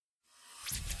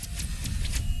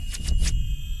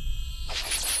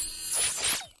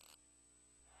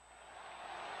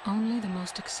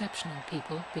most exceptional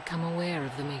people become aware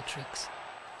of the Matrix.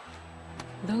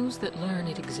 Those that learn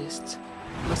it exists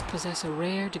must possess a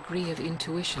rare degree of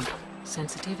intuition,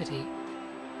 sensitivity,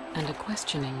 and a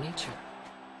questioning nature.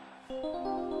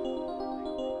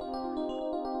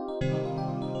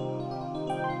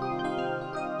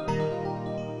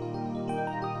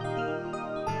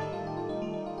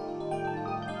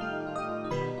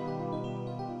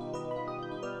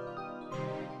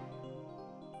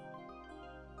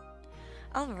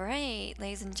 Alright,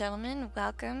 ladies and gentlemen,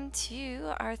 welcome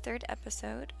to our third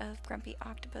episode of Grumpy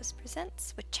Octopus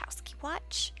Presents Wachowski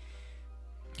Watch.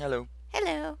 Hello.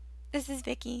 Hello, this is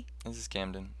Vicky. This is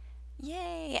Camden.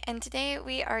 Yay! And today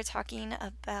we are talking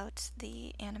about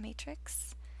the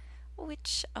Animatrix,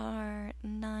 which are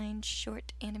 9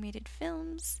 short animated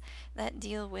films that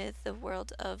deal with the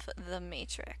world of the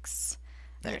Matrix.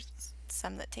 There's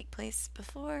some that take place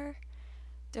before,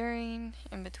 during,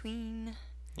 in between.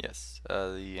 Yes,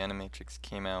 the Animatrix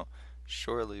came out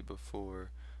shortly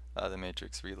before The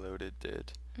Matrix Reloaded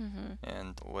did,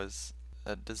 and was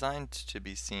designed to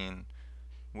be seen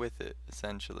with it,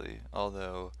 essentially,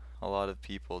 although a lot of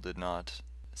people did not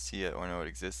see it or know it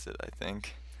existed, I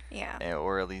think. Yeah.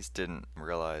 Or at least didn't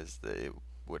realize that it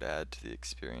would add to the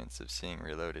experience of seeing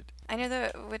Reloaded. I know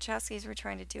the Wachowskis were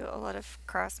trying to do a lot of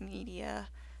cross-media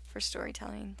for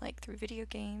storytelling, like through video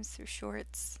games, through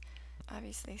shorts,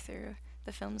 obviously through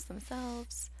the films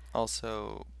themselves.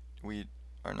 Also, we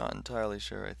are not entirely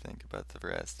sure, I think, about the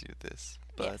veracity of this,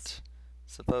 but Yes.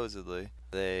 supposedly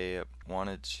they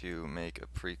wanted to make a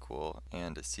prequel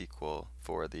and a sequel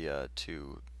for the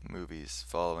 2 movies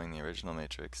following the original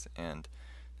Matrix, and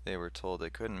they were told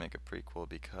they couldn't make a prequel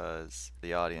because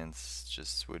the audience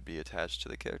just would be attached to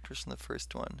the characters from the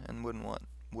first one and wouldn't want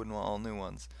all new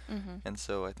ones. And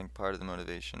so I think part of the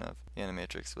motivation of the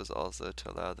Animatrix was also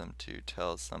to allow them to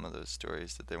tell some of those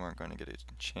stories that they weren't going to get a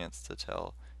chance to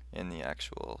tell in the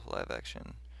actual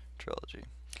live-action trilogy.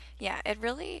 Yeah, it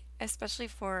really, especially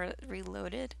for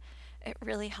Reloaded, it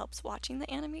really helps watching the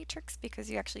Animatrix because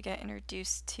you actually get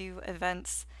introduced to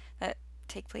events that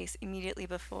take place immediately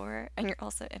before, and you're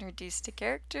also introduced to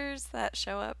characters that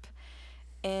show up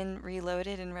in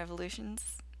Reloaded and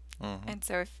Revolutions. And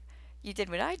so if you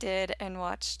did what I did and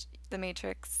watched The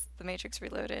Matrix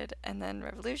Reloaded, and then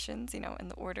Revolutions, in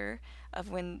the order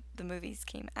of when the movies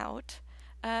came out,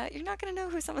 you're not going to know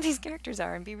who some of these characters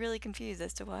are and be really confused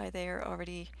as to why they are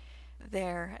already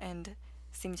there and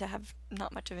seem to have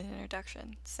not much of an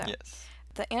introduction. So Yes.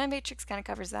 the Animatrix kind of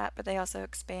covers that, but they also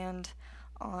expand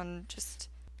on just,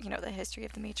 the history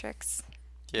of the Matrix.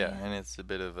 Yeah, and it's a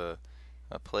bit of a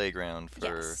playground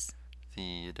for Yes.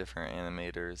 the different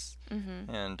animators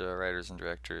and writers and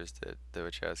directors that the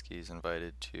Wachowskis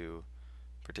invited to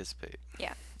participate.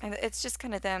 Yeah, and it's just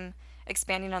kind of them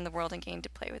expanding on the world and getting to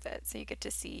play with it. So you get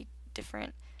to see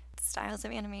different styles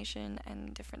of animation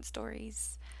and different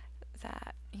stories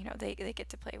that, they get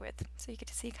to play with. So you get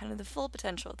to see kind of the full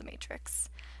potential of the Matrix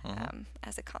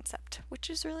as a concept, which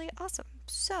is really awesome.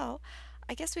 So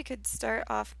I guess we could start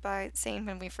off by saying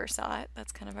when we first saw it.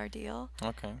 That's kind of our deal.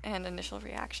 Okay. And initial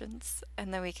reactions.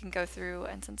 And then we can go through,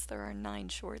 and since there are 9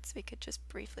 shorts, we could just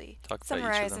briefly Talk about each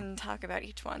of summarize them. and talk about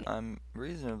each one. I'm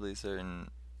reasonably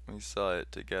certain we saw it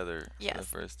together for the Yes,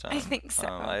 first time. I think so.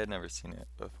 I had never seen it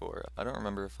before. I don't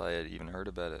remember if I had even heard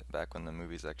about it back when the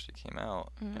movies actually came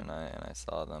out and I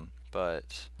saw them.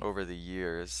 But over the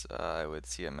years, I would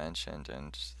see it mentioned,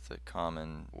 and the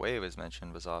common way it was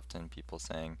mentioned was often people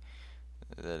saying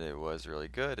that it was really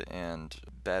good and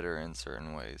better in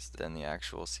certain ways than the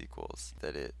actual sequels,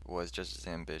 that it was just as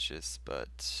ambitious,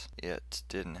 but it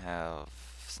didn't have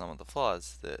some of the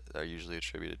flaws that are usually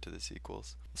attributed to the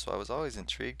sequels. So I was always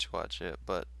intrigued to watch it,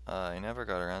 but I never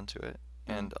got around to it.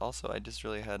 And also, I just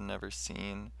really had never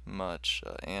seen much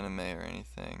anime or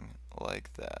anything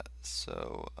like that,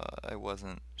 so I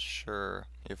wasn't sure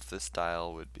if the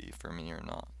style would be for me or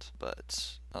not.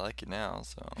 But I like it now,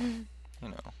 so,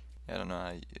 I don't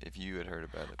know if you had heard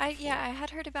about it before. I had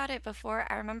heard about it before.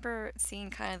 I remember seeing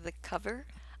kind of the cover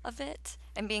of it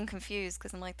and being confused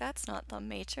because I'm like, that's not the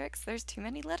Matrix. There's too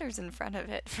many letters in front of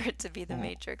it for it to be the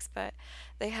Matrix. But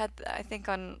they had, I think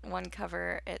on one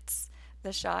cover, it's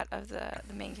the shot of the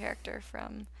main character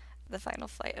from the final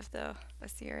flight of the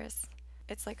Osiris.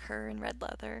 It's like her in red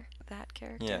leather, that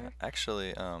character. Yeah,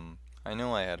 actually, I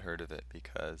know I had heard of it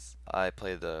because I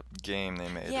played the game they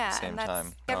made at the same and that's,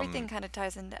 time. everything kind of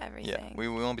ties into everything. Yeah, we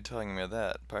won't be talking about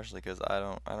that, partially because I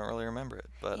don't really remember it.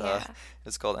 But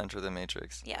it's called Enter the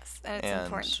Matrix. Yes, and it's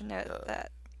important to note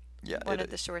that one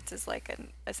of the shorts is like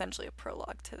essentially a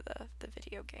prologue to the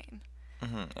video game.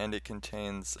 And it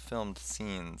contains filmed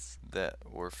scenes that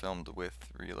were filmed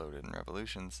with Reloaded and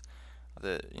Revolutions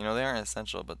that, they aren't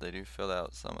essential, but they do fill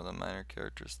out some of the minor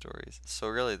character stories. So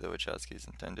really, the Wachowski is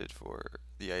intended for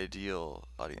the ideal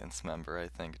audience member, I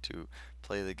think, to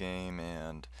play the game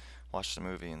and watch the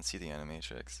movie and see the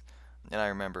Animatrix. And I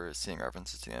remember seeing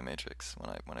references to the Animatrix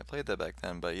when I played that back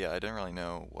then, but yeah, I didn't really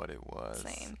know what it was.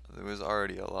 Same. There was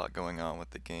already a lot going on with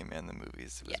the game and the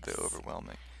movies. It was a bit Yes.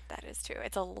 overwhelming. That is true.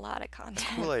 It's a lot of content.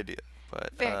 Cool idea,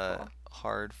 but Very cool.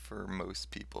 hard for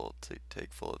most people to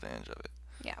take full advantage of it.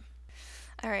 Yeah.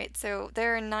 All right, so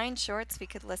there are 9 shorts. We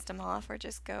could list them off or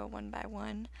just go one by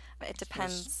one. It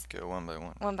depends. Just go one by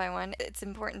one. One by one. It's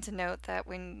important to note that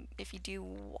if you do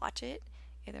watch it,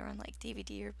 either on like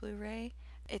DVD or Blu-ray,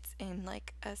 it's in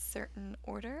like a certain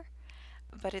order,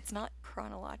 but it's not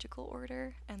chronological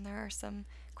order, and there are some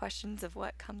questions of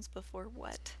what comes before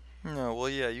what No, well,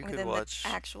 yeah, you could within watch. the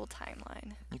actual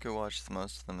timeline. You could watch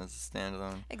most of them as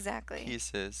standalone Exactly.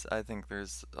 pieces. I think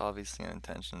there's obviously an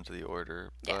intention to the order,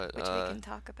 Yeah, but which we can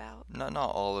talk about. not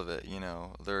all of it.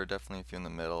 There are definitely a few in the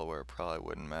middle where it probably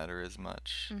wouldn't matter as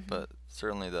much, but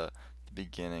certainly the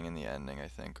beginning and the ending, I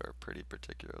think, are pretty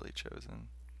particularly chosen.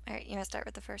 All right, you want to start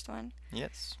with the first one?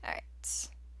 Yes. All right.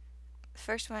 The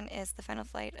first one is The Final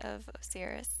Flight of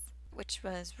Osiris, which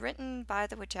was written by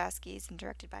the Wachowskis and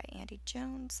directed by Andy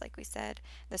Jones, like we said.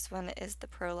 This one is the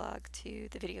prologue to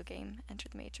the video game Enter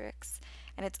the Matrix,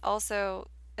 and it's also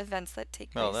events that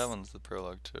take place. Well, that one's the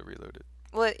prologue to Reloaded.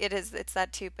 Well, it is. It's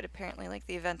that too, but apparently, like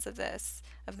the events of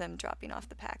them dropping off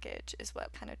the package, is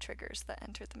what kind of triggers the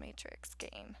Enter the Matrix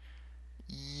game.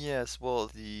 Yes, well,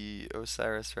 the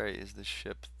Osiris, right, is the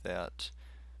ship that,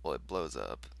 well, it blows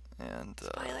up, and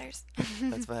Spoilers.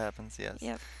 that's what happens. Yes.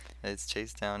 Yep. It's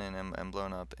chased down and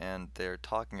blown up, and they're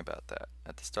talking about that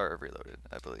at the start of Reloaded,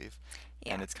 I believe.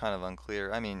 Yeah. And it's kind of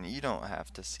unclear. I mean, you don't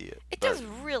have to see it. It but does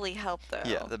really help, though.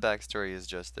 Yeah, the backstory is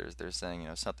just they're saying,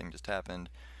 something just happened.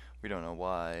 We don't know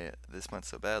why this went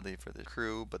so badly for the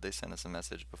crew, but they sent us a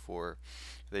message before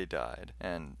they died.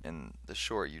 And in the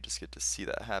short, you just get to see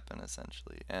that happen,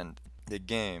 essentially. And the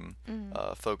game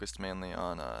focused mainly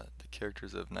on the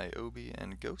characters of Niobe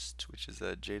and Ghost, which is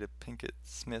Jada Pinkett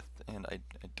Smith, and I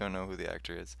don't know who the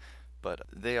actor is. But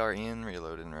they are in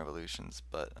Reloaded and Revolutions,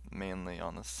 but mainly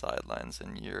on the sidelines,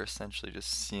 and you're essentially just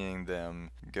seeing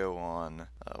them go on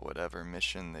whatever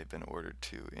mission they've been ordered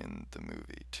to in the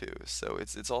movie too. So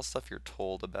it's all stuff you're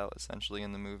told about essentially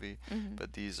in the movie,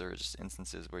 but these are just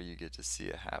instances where you get to see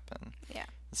it happen. Yeah.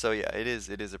 So yeah, it is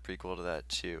a prequel to that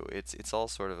too. It's all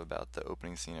sort of about the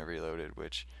opening scene of Reloaded,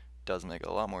 which does make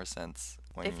a lot more sense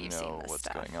when If you you've seen know this what's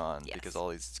stuff. going on, Yes. because all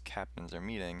these captains are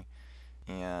meeting,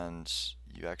 and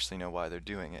you actually know why they're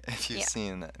doing it if you've Yeah.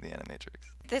 seen the Animatrix.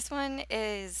 This one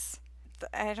is.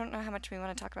 I don't know how much we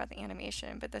want to talk about the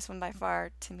animation, but this one by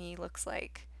far, to me, looks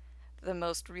like the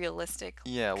most realistic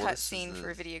Yeah, well, this is cutscene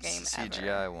for a video game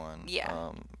CGI ever. one.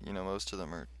 Yeah. Most of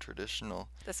them are traditional.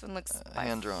 This one looks by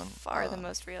hand-drawn. far the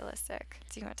most realistic.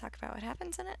 Do you want to talk about what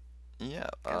happens in it? Yeah.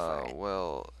 Go for it.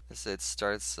 Well, it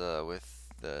starts with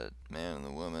the man and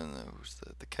the woman who's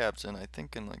the captain, I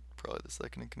think, and like probably the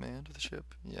second in command of the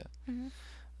ship. Yeah.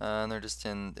 And they're just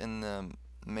in the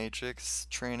Matrix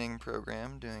training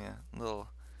program doing a little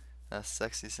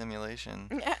sexy simulation.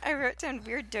 Yeah, I wrote down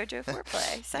weird dojo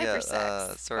foreplay, cyber Yeah,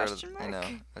 sex. sort Question of, mark?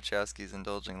 Wachowski's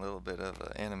indulging a little bit of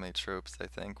anime tropes, I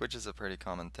think, which is a pretty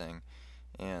common thing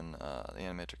in the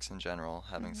Animatrix in general,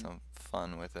 having some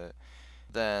fun with it.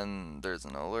 Then there's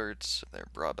an alert. They're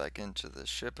brought back into the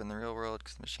ship in the real world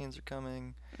because the machines are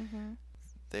coming.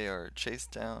 They are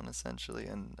chased down, essentially,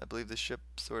 and I believe the ship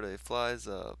sort of flies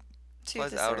To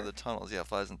out of the tunnels. Yeah,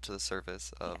 flies into the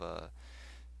surface of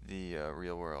the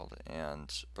real world.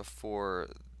 And before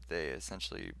they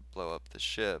essentially blow up the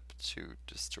ship to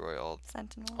destroy all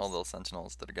Sentinels. the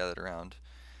sentinels that are gathered around,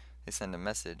 they send a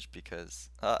message because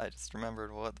I just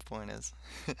remembered what the point is.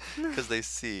 Because they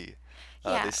see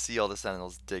Yeah. they see all the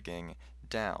sentinels digging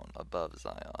down above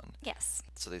Zion. Yes.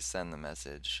 So they send the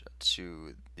message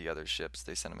to the other ships.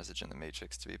 They send a message in the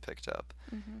Matrix to be picked up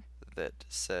that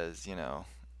says,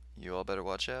 you all better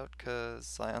watch out because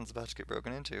Zion's about to get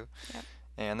broken into. Yep.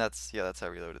 And that's how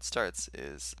Reloaded starts.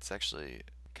 It's actually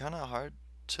kind of hard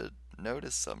to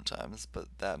notice sometimes, but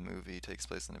that movie takes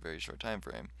place in a very short time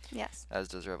frame, Yes. as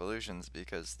does Revolutions,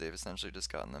 because they've essentially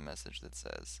just gotten the message that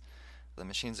says the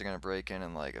machines are going to break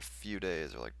in like a few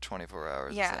days or like 24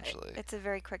 hours, Yeah, essentially. it's a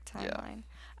very quick Yeah. timeline.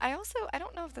 I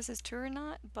don't know if this is true or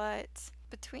not, but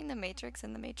between The Matrix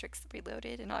and The Matrix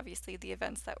Reloaded, and obviously the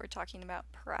events that we're talking about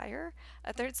prior,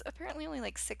 there's apparently only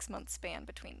like 6 months span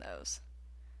between those.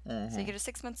 So you get a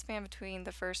 6 month span between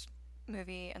the first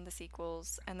movie and the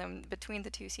sequels, and then between the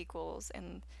two sequels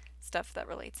and stuff that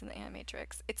relates in the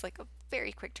Animatrix, it's like a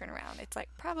very quick turnaround. It's like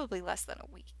probably less than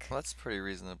a week. Well, that's pretty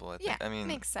reasonable, I Yeah, think. I mean,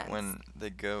 makes sense. when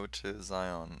they go to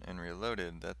Zion in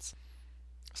Reloaded, it's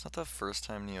not the first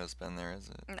time Neo's been there, is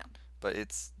it? No. But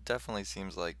it's definitely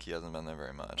seems like he hasn't been there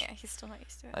very much. Yeah, he's still not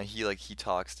used to it. He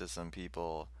talks to some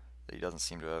people that he doesn't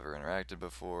seem to have ever interacted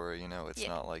before. It's Yeah.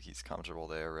 not like he's comfortable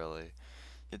there really.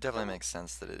 It definitely makes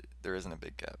sense that there isn't a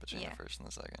big gap between Yeah. the first and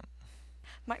the second.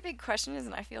 My big question is,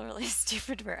 and I feel really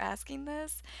stupid for asking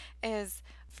this, is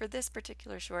for this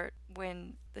particular short,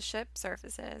 when the ship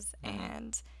surfaces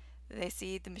and they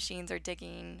see the machines are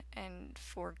digging and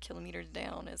 4 kilometers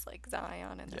down is like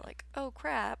Zion, and they're Yeah. like, oh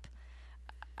crap.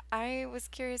 I was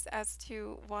curious as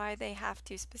to why they have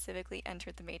to specifically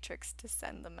enter the Matrix to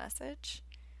send the message.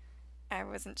 I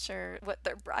wasn't sure what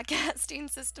their broadcasting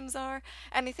systems are,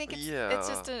 and I think it's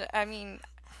just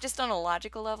just on a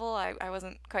logical level, I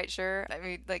wasn't quite sure. I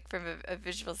mean, like from a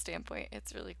visual standpoint,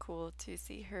 it's really cool to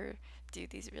see her do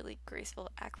these really graceful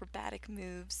acrobatic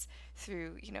moves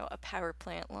through, a power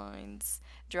plant lines,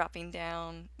 dropping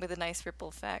down with a nice ripple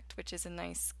effect, which is a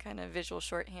nice kind of visual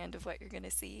shorthand of what you're going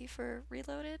to see for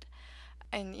Reloaded.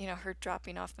 And, her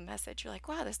dropping off the message, you're like,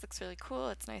 wow, this looks really cool.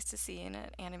 It's nice to see in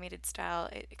an animated style.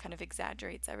 It kind of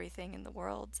exaggerates everything in the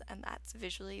world, and that's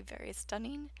visually very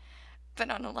stunning. But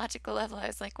on a logical level, I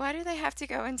was like, why do they have to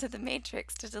go into the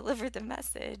Matrix to deliver the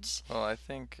message? Well, I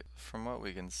think from what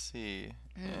we can see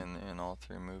in all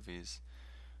three movies,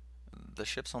 the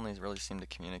ships only really seem to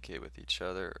communicate with each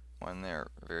other when they're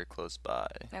very close by.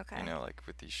 Okay. Like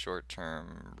with these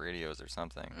short-term radios or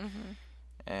something. Mm-hmm.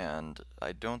 And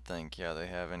I don't think, they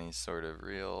have any sort of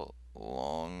real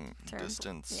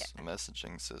long-distance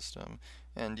messaging system.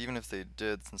 And even if they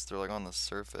did, since they're like on the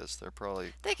surface, they're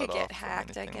probably They could cut get off from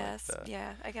hacked, I anything like guess. that.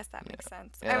 Yeah, I guess that Yeah. makes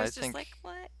sense. And I I was just think- like,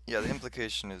 what? Yeah, the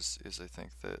implication is I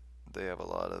think that they have a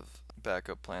lot of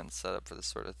backup plans set up for this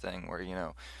sort of thing where,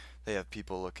 they have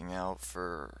people looking out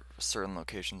for certain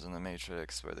locations in the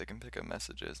Matrix where they can pick up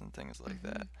messages and things like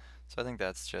that. So I think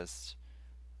that's just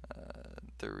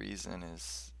the reason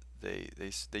is they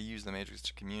use the Matrix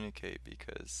to communicate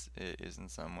because it is in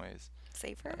some ways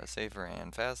Safer? safer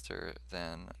and faster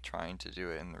than trying to do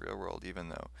it in the real world, even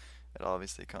though it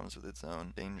obviously comes with its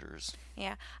own dangers.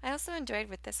 Yeah, I also enjoyed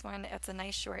with this one, it's a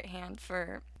nice shorthand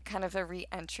for kind of a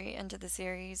re-entry into the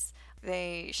series.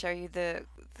 They show you the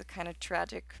kind of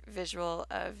tragic visual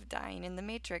of dying in the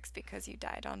Matrix because you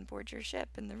died on board your ship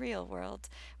in the real world,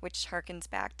 which harkens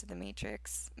back to the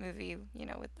Matrix movie,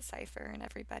 with the Cypher and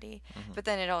everybody. But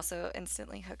then it also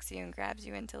instantly hooks you and grabs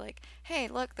you into like, hey,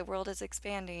 look, the world is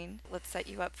expanding. Let's set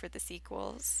you up for the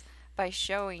sequels by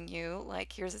showing you,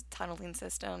 like, here's tunneling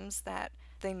systems that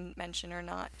they mention are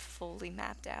not fully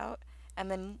mapped out. And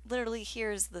then literally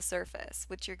here's the surface,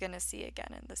 which you're going to see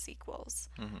again in the sequels.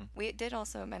 We did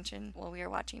also mention while we were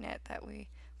watching it that we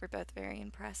were both very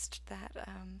impressed that,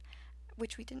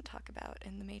 which we didn't talk about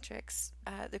in The Matrix,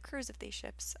 the crews of these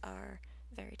ships are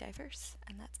very diverse,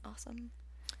 and that's awesome.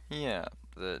 Yeah,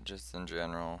 just in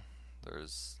general,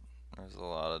 there's a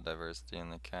lot of diversity in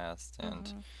the cast,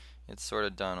 and it's sort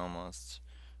of done almost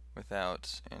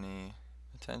without any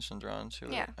attention drawn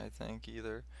to it, I think,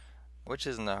 either. Which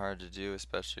isn't that hard to do,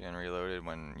 especially in Reloaded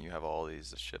when you have all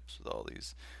these ships with all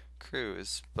these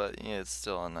crews. But it's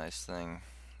still a nice thing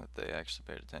that they actually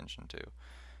paid attention to.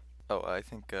 Oh, I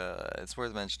think it's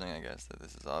worth mentioning, I guess, that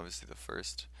this is obviously the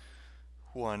first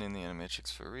one in the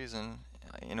Animatrix for a reason.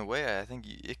 In a way, I think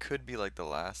it could be like the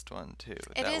last one too.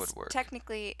 It that is would work.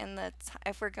 technically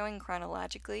if we're going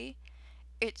chronologically,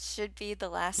 it should be the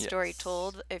last story Yes.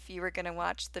 told if you were going to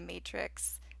watch The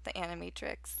Matrix, the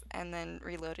Animatrix, and then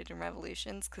Reloaded and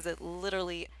Revolutions, because it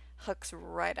literally hooks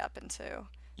right up into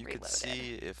You Reloaded. could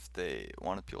see if they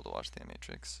wanted people to watch the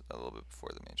Animatrix a little bit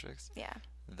before the Matrix, Yeah.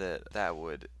 that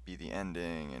would be the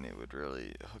ending, and it would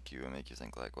really hook you and make you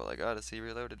think like, well, I gotta see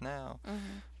Reloaded now.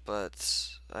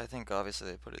 But I think obviously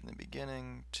they put it in the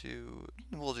beginning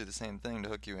we'll do the same thing to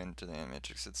hook you into the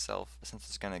Animatrix itself, since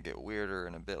it's gonna get weirder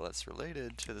and a bit less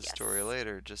related to the story Yes.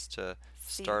 later, just to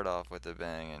See. start off with a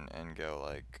bang and go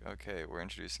like, okay, we're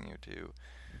introducing you to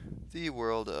the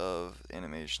world of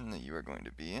animation that you are going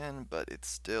to be in, but it's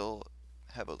still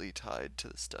heavily tied to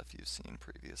the stuff you've seen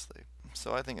previously.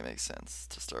 So I think it makes sense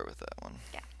to start with that one.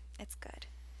 Yeah, it's good.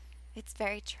 It's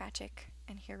very tragic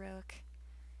and heroic,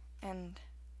 and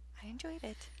I enjoyed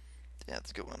it. Yeah,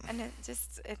 it's a good one. And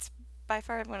it's by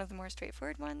far one of the more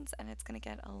straightforward ones, and it's going to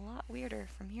get a lot weirder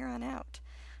from here on out,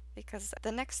 because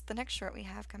the next short we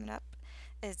have coming up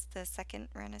is the Second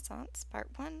Renaissance Part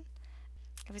 1.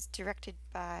 It was directed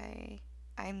by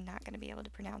I'm not going to be able to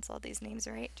pronounce all these names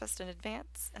right just in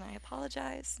advance, and I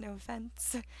apologize. No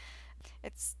offense.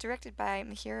 It's directed by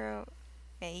Mihiro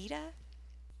Maeda,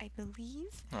 I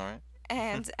believe. All right.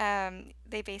 And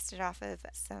they based it off of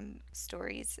some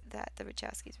stories that the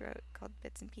Wachowskis wrote called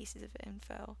Bits and Pieces of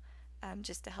Info,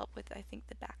 just to help with, I think,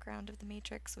 the background of the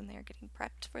Matrix when they were getting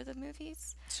prepped for the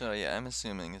movies. So yeah, I'm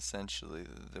assuming essentially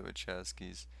the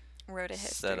Wachowskis Wrote a history.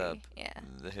 set up Yeah.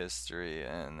 the history,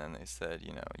 and then they said,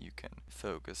 you can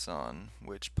focus on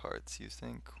which parts you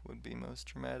think would be most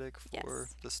dramatic for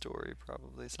Yes. the story,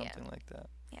 probably something like that.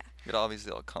 Yeah. It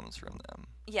obviously all comes from them,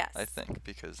 Yes. I think,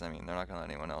 because they're not gonna let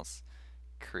anyone else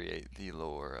create the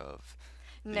lore of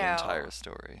the No. entire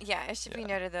story. Yeah, it should be Yeah.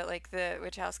 noted that like the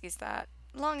Wachowskis thought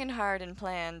long and hard and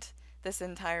planned this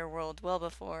entire world well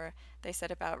before they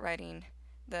set about writing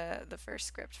the first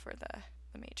script for the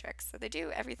Matrix. So they do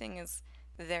everything as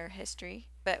their history,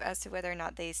 but as to whether or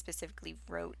not they specifically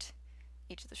wrote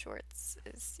each of the shorts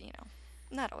is,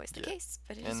 not always the Yeah. case,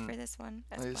 but it is And for this one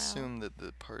as I well. assume that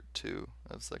the part 2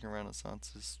 of Second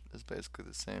Renaissance is basically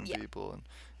the same Yeah. people, and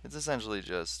it's essentially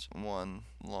just one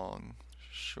long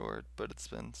short, but it's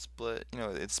been split.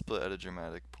 It's split at a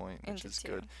dramatic point, which Into is two.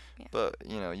 good. Yeah. But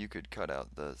you could cut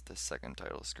out the second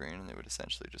title screen, and it would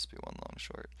essentially just be one long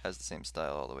short. Has the same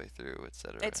style all the way through,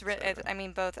 etc. I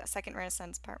mean, both Second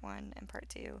Renaissance Part 1 and Part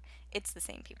 2, it's the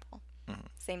same people. Mhm.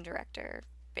 Same director,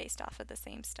 based off of the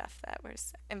same stuff that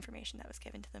was information that was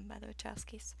given to them by the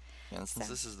Wachowskis. Yeah, and since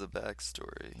So- this is the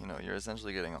backstory, you're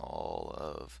essentially getting all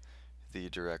of the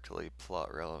directly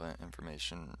plot relevant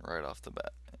information right off the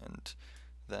bat, and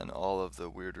then all of the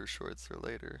weirder shorts are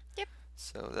later. Yep.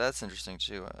 So that's interesting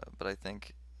too, but I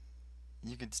think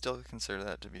you could still consider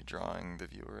that to be drawing the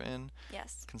viewer in,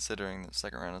 Yes. considering that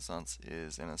Second Renaissance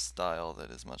is in a style that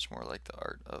is much more like the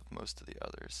art of most of the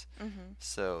others. Mm-hmm.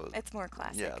 So It's more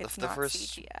classic. yeah, It's the not first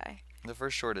CGI. the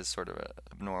first short is sort of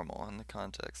abnormal in the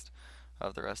context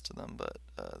of the rest of them, but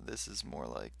this is more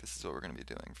like this is what we're going to be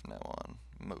doing from now on,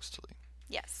 mostly.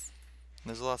 Yes.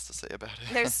 There's lots to say about it.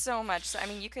 There's so much. So, I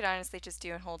mean, you could honestly just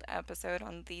do a whole episode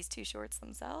on these two shorts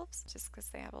themselves, just because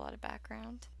they have a lot of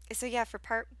background. So yeah, for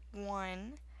part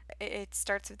 1, it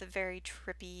starts with a very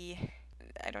trippy,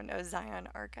 I don't know, Zion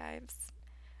archives.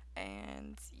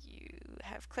 And you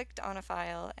have clicked on a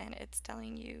file, and it's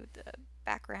telling you the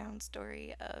background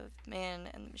story of man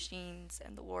and the machines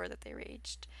and the war that they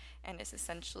waged. And it's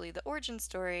essentially the origin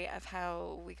story of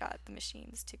how we got the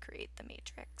machines to create the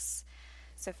Matrix.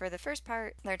 So for the first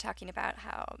part, they're talking about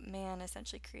how man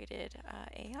essentially created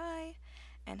AI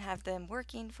and have them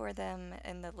working for them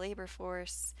in the labor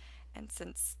force. And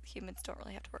since humans don't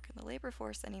really have to work in the labor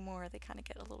force anymore, they kind of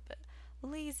get a little bit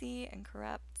lazy and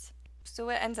corrupt. So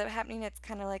what ends up happening, it's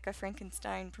kind of like a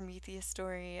Frankenstein Prometheus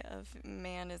story of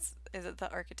man is the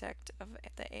architect of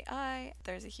the AI.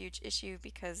 There's a huge issue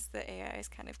because the AI is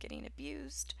kind of getting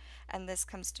abused, and this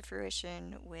comes to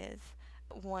fruition with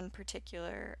one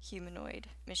particular humanoid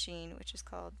machine, which is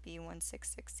called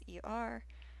B166ER,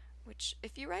 which,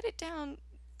 if you write it down,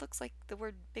 looks like the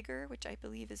word bigger, which I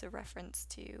believe is a reference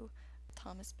to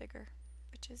Thomas Bigger,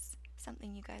 which is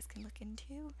something you guys can look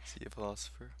into. Is he a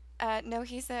philosopher? No,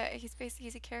 he's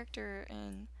a character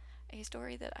in a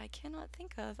story that I cannot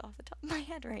think of off the top of my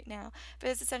head right now. But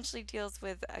it essentially deals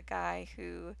with a guy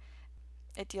who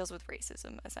it deals with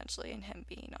racism essentially, and him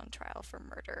being on trial for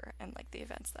murder and like the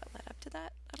events that led up to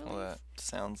that. I believe. Well, that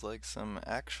sounds like some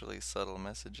actually subtle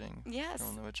messaging Yes.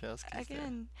 from the Wachowskis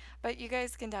Again, but you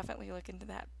guys can definitely look into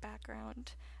that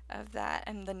background of that,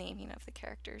 and the naming of the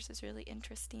characters is really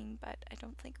interesting, but I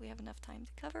don't think we have enough time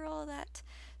to cover all of that.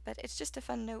 But it's just a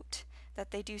fun note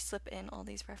that they do slip in all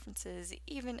these references,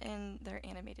 even in their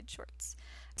animated shorts.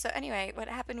 So anyway, what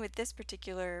happened with this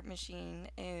particular machine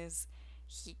is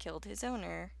he killed his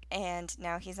owner, and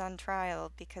now he's on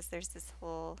trial because there's this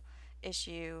whole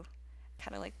issue,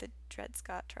 kind of like the Dred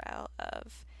Scott trial,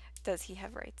 of does he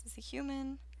have rights as a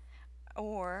human?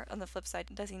 Or, on the flip side,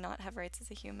 does he not have rights as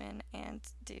a human, and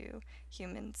do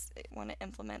humans want to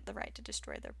implement the right to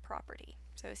destroy their property?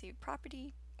 So is he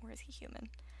property, or is he human?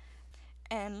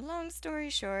 And long story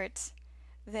short,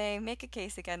 they make a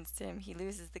case against him, he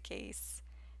loses the case,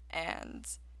 and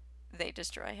they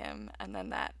destroy him, and then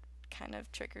that kind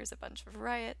of triggers a bunch of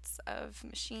riots of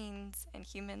machines and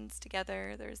humans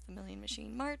together. There's the Million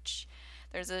Machine March.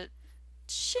 There's a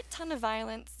shit ton of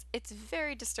violence. It's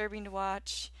very disturbing to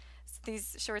watch.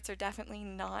 These shorts are definitely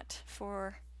not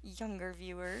for younger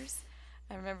viewers.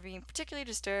 I remember being particularly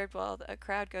disturbed while a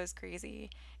crowd goes crazy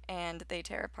and they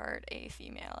tear apart a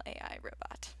female AI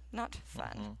robot. Not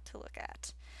fun to look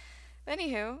at. But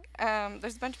anywho,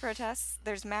 there's a bunch of protests.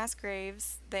 There's mass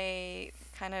graves. They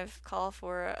kind of call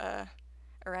for a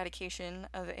eradication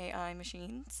of AI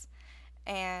machines,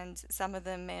 and some of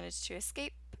them manage to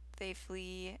escape. They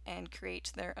flee and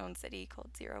create their own city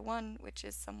called 01, which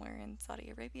is somewhere in Saudi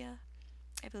Arabia,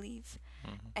 I believe.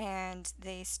 And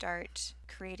they start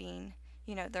creating,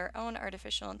 their own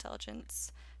artificial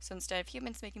intelligence. So instead of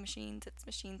humans making machines, it's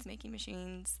machines making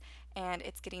machines, and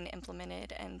it's getting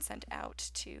implemented and sent out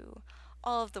to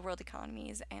all of the world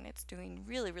economies, and it's doing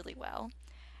really, really well.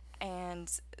 And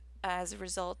as a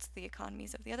result, the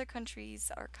economies of the other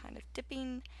countries are kind of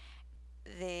dipping.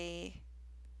 They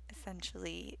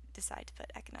essentially decide to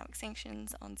put economic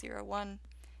sanctions on 01.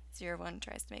 01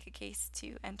 tries to make a case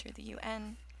to enter the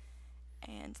UN,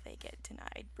 and they get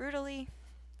denied brutally.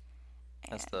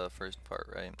 That's the first part,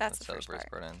 right? That's the how first the first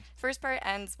part ends. First part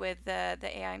ends with the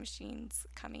AI machines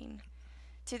coming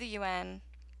to the UN,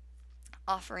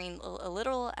 offering a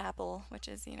literal apple, which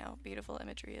is, beautiful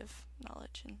imagery of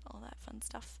knowledge and all that fun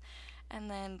stuff, and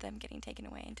then them getting taken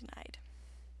away and denied.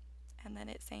 And then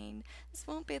it's saying, this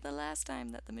won't be the last time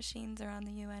that the machines are on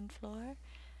the UN floor.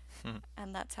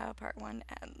 And that's how part 1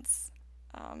 ends.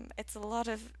 It's a lot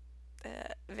of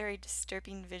very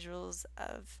disturbing visuals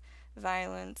of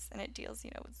violence, and it deals,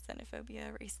 with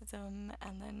xenophobia, racism,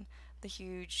 and then the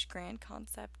huge grand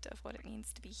concept of what it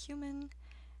means to be human,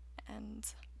 and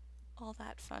all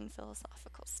that fun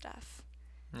philosophical stuff.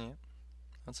 Yeah.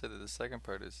 I'd say that the second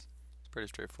part is pretty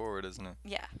straightforward, isn't it?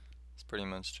 Yeah. It's pretty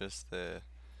much just the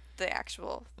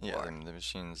actual war. the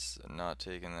machine's not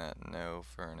taking that no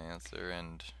for an answer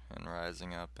and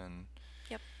rising up, and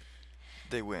Yep.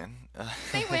 they win.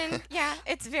 They win. Yeah,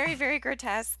 it's very, very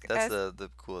grotesque. That's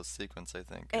the coolest sequence, I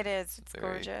think. It is. It's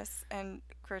very gorgeous and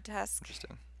grotesque.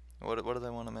 Interesting. What did I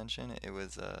want to mention? It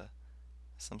was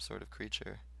some sort of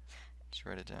creature. Just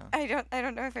write it down. I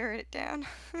don't know if I wrote it down.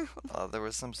 There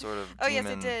was some sort of Oh,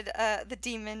 demon. yes, it did. The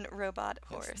demon robot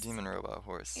horse. Yes, demon robot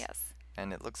horse. Yes.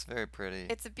 And it looks very pretty.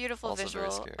 It's a beautiful Also very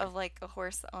visual scary. of like a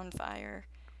horse on fire,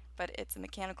 but it's a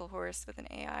mechanical horse with an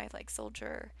AI like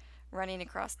soldier running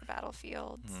across the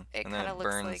battlefield. It And kind then of it looks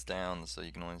burns like down, so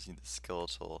you can only see the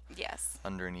skeletal yes.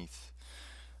 underneath.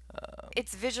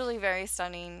 It's visually very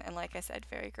stunning and, like I said,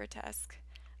 very grotesque,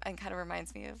 and kind of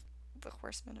reminds me of the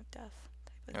Horseman of Death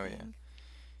type of Oh, thing. yeah.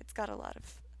 It's got a lot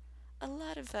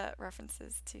of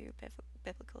references to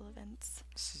biblical events.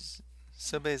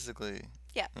 So basically,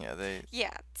 Yeah. they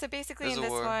Yeah. So basically, There's in a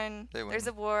this war. one, They there's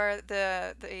a win. war.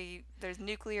 There's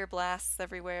nuclear blasts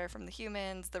everywhere from the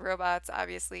humans. The robots,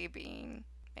 obviously being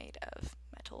made of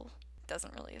metal,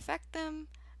 doesn't really affect them.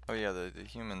 Oh yeah, the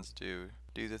humans do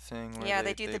the thing where Yeah,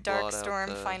 they do the blot Dark out Storm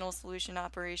the- final solution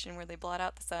operation where they blot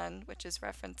out the sun, which is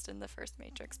referenced in the first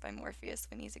Matrix by Morpheus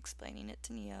when he's explaining it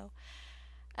to Neo.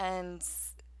 And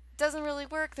doesn't really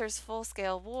work. There's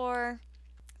full-scale war.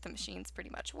 The machines pretty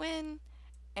much win.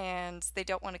 And they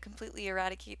don't want to completely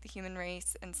eradicate the human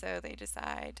race, and so they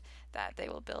decide that they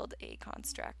will build a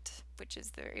construct, which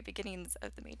is the very beginnings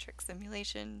of the Matrix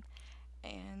simulation.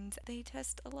 And they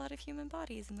test a lot of human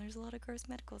bodies, and there's a lot of gross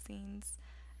medical scenes.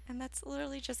 And that's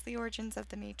literally just the origins of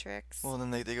the Matrix. Well,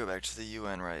 then they go back to the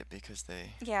UN, right? Because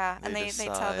they Yeah, and they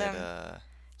tell them, decide,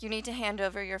 you need to hand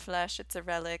over your flesh, it's a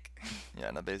relic. yeah,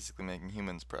 now basically making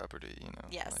humans property,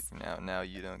 Yes. Like now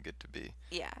you don't get to be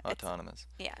Yeah, autonomous.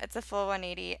 it's a full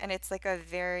 180, and it's like a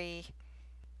very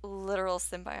literal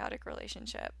symbiotic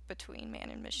relationship between man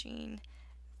and machine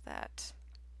that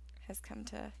has come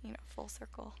to, full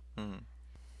circle. Mhm.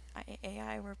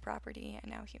 AI were property,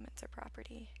 and now humans are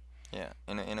property. Yeah,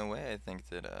 in a way, I think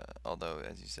that although,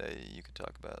 as you say, you could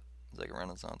talk about Sega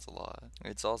Renaissance a lot,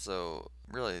 it's also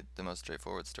really the most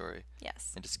straightforward story.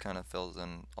 Yes. It just kind of fills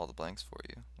in all the blanks for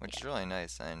you, which is Yeah. really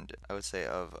nice. And I would say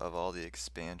of all the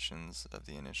expansions of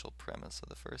the initial premise of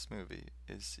the first movie,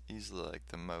 is easily like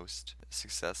the most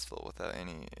successful without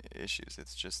any issues.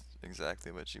 It's just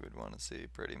exactly what you would want to see,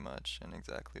 pretty much, and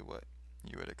exactly what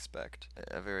you would expect.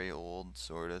 A very old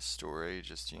sort of story,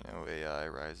 just AI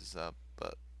rises up,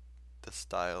 but the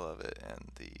style of it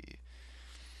and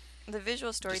the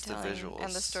visual just the storytelling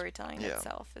and the visuals, storytelling yeah.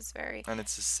 itself is very... And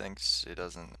it's succinct. It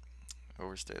doesn't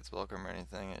overstay its welcome or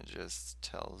anything. It just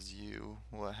tells you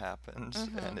what happened,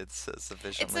 and it's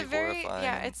sufficiently It's a very... horrifying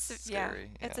Yeah, and it's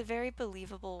scary. it's a very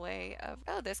believable way of,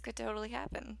 oh, this could totally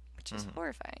happen, which is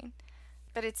horrifying.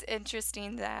 But it's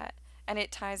interesting that... And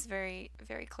it ties very,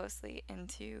 very closely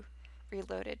into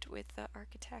Reloaded with the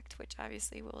Architect, which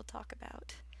obviously we'll talk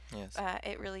about. Yes.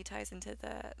 It really ties into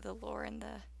the lore and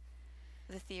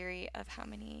the theory of how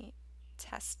many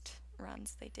test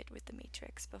runs they did with the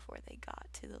Matrix before they got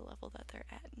to the level that they're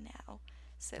at now.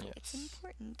 So it's Yes.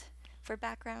 important for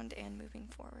background and moving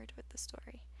forward with the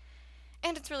story.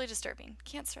 And it's really disturbing.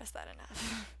 Can't stress that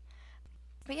enough.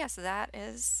 But yeah, so that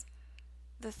is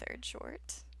the third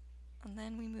short. And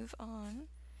then we move on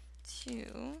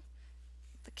to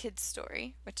The Kid's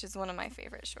Story, which is one of my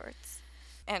favorite shorts.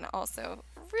 And also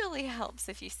really helps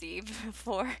if you see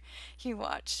before you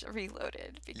watch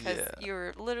Reloaded, because Yeah.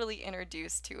 you're literally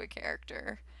introduced to a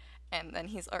character and then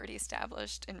he's already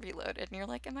established in Reloaded and you're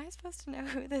like, am I supposed to know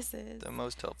who this is? The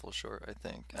most helpful short, I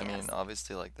think. I mean, Yes.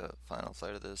 obviously, like the final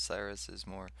fight of the Cyrus is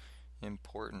more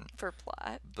important, For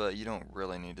plot. but you don't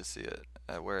really need to see it.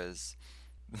 Whereas,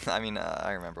 I mean,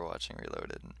 I remember watching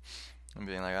Reloaded and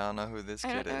being like, I don't know who this I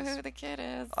kid don't know is. who the kid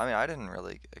is. I mean, I didn't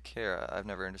really care. I've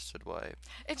never understood why.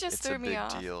 It just It's a threw me big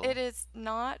off. deal. It is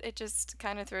not. It just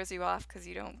kind of throws you off because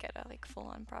you don't get a like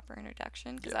full-on proper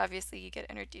introduction. Because Yeah. obviously you get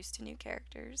introduced to new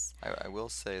characters. I will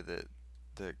say that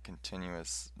the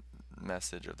continuous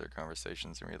message of their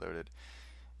conversations in Reloaded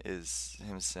is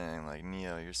him saying, like,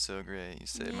 Neo, you're so great, you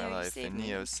saved my Neo, you life. saved And me.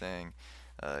 Neo saying,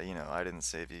 I didn't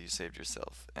save you, you saved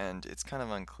yourself. And it's kind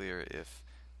of unclear if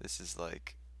this is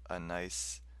like a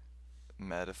nice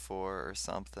metaphor or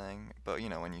something. But,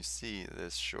 when you see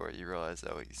this short, you realize,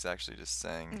 oh, he's actually just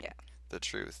saying Yeah. the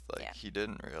truth. Like, Yeah. he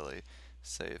didn't really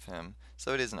save him.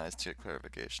 So it is nice to get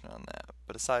clarification on that.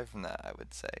 But aside from that, I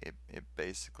would say it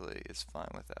basically is fine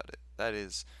without it. That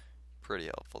is pretty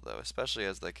helpful, though, especially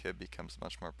as the kid becomes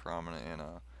much more prominent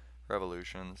in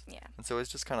Revolutions. Yeah. And so it's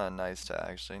just kind of nice to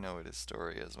actually know what his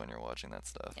story is when you're watching that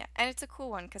stuff. Yeah. And it's a cool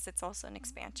one because it's also an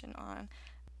expansion on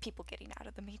people getting out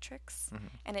of the Matrix. Hmm.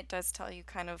 And it does tell you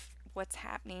kind of what's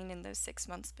happening in those 6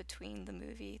 months between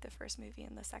the first movie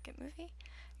and the second movie.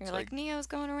 You're So like, Neo's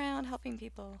going around helping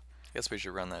people. I guess we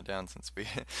should run that down since we're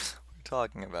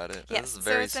talking about it. Yes, This is a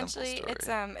so very simple essentially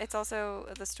story. it's also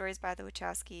the stories by the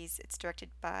Wachowskis. It's directed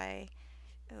by,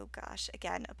 oh gosh,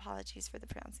 again, apologies for the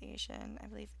pronunciation. I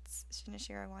believe it's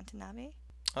Shinichiro Watanabe.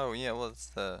 Oh, yeah, well, it's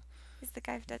the He's the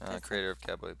guy who does creator of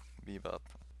Cowboy Bebop.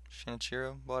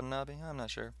 Shinichiro Watanabe? I'm not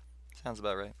sure. Sounds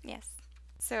about right. Yes.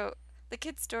 So the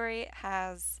kid's story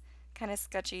has kind of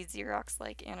sketchy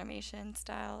Xerox-like animation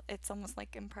style. It's almost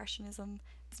like impressionism.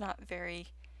 It's not very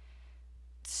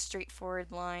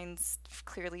straightforward lines,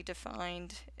 clearly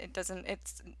defined. It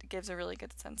gives a really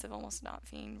good sense of almost not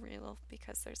being real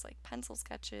because there's like pencil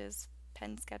sketches,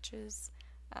 pen sketches.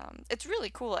 It's really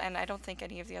cool, and I don't think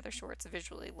any of the other shorts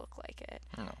visually look like it.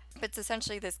 No. But it's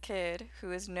essentially this kid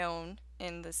who is known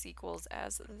in the sequels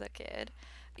as the Kid.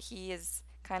 He is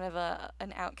kind of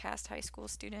an outcast high school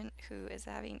student who is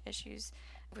having issues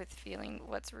with feeling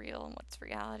what's real and what's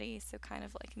reality. So kind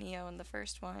of like Neo in the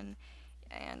first one.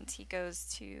 And he goes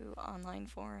to online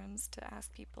forums to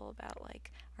ask people about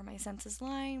like, are my senses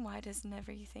lying? Why doesn't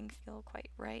everything feel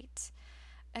quite right?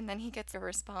 And then he gets a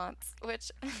response,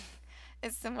 which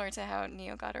is similar to how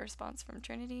Neo got a response from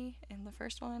Trinity in the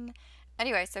first one.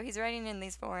 Anyway, so he's writing in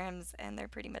these forums, and they're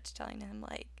pretty much telling him,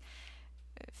 like,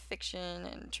 fiction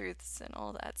and truths and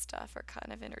all that stuff are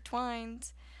kind of intertwined.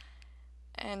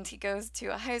 And he goes to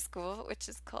a high school, which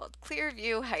is called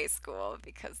Clearview High School,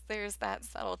 because there's that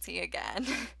subtlety again.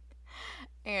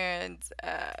 And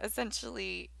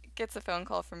essentially gets a phone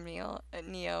call from Neo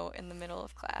in the middle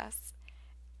of class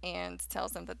and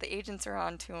tells him that the agents are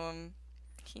on to him.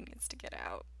 He needs to get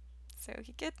out. So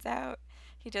he gets out.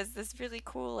 He does this really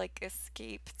cool like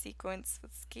escape sequence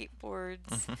with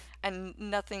skateboards, and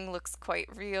nothing looks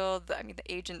quite real. I mean,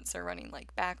 the agents are running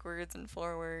like backwards and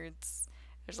forwards.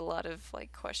 There's a lot of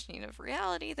like questioning of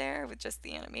reality there with just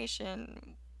the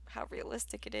animation, how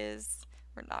realistic it is,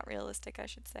 or not realistic, I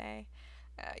should say.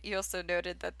 You also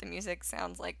noted that the music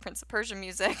sounds like Prince of Persia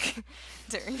music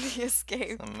during the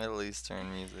escape. Some Middle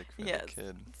Eastern music for Yes, the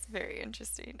kid. it's very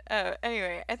interesting.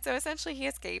 Anyway, and so essentially he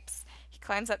escapes. He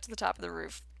climbs up to the top of the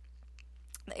roof.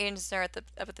 The agents are up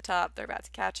at the top. They're about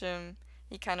to catch him.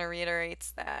 He kind of reiterates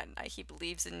that he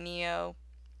believes in Neo,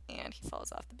 and he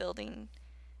falls off the building.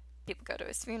 People go to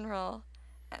his funeral,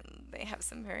 and they have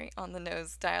some very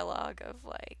on-the-nose dialogue of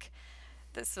like,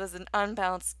 this was an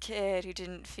unbalanced kid who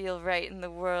didn't feel right in the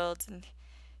world, and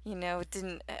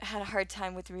didn't had a hard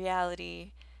time with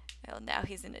reality. Well, now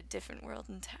he's in a different world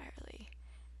entirely.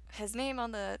 His name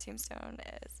on the tombstone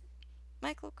is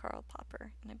Michael Karl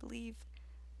Popper, and I believe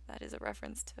that is a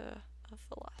reference to a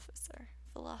philosopher.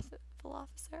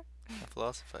 Philosopher? A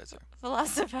philosophizer.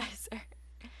 Philosophizer.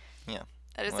 Yeah.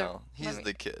 That is Well, he's me-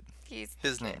 the kid. he's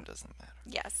His the name kid. doesn't matter.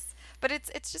 Yes, but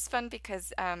it's just fun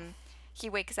because he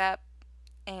wakes up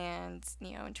and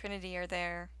Neo and Trinity are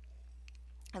there,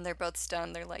 and they're both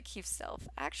stunned. They're like, he's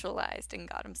self-actualized and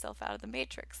got himself out of the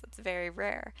Matrix. That's very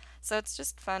rare. So it's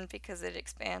just fun because it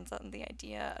expands on the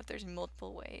idea of there's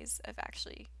multiple ways of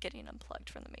actually getting unplugged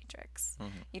from the Matrix. Hmm.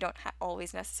 You don't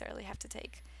always necessarily have to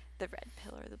take the red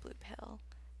pill or the blue pill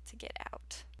to get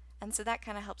out. And so that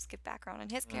kind of helps give background on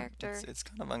his character. It's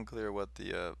kind of unclear what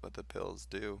the pills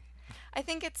do. I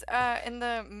think it's in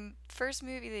the first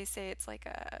movie they say it's like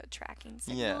a tracking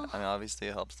signal. Yeah, I mean obviously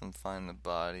it helps them find the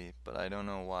body, but I don't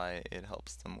know why it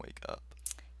helps them wake up.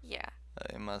 Yeah.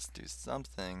 It must do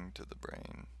something to the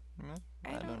brain.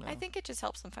 I don't know. I think it just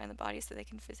helps them find the body so they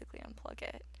can physically unplug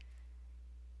it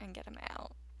and get him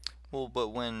out. Well, but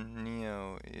when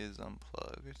Neo is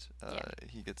unplugged, Yeah.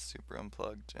 he gets super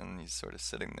unplugged and he's sort of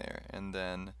sitting there, and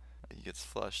then he gets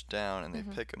flushed down and they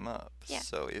pick him up. Yeah.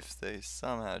 So if they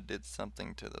somehow did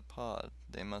something to the pod,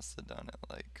 they must have done it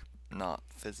like not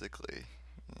physically.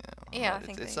 Yeah, I but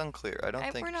think it's they- unclear. I don't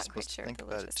think we're you're not quite supposed sure to of think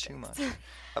the about it too much. logistics.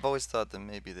 I've always thought that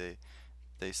maybe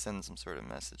they send some sort of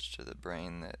message to the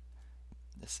brain that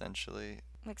essentially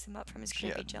Wakes him up from his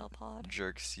creepy Yeah, gel pod.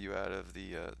 jerks you out of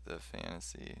the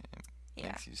fantasy and Yeah.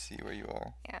 makes you see where you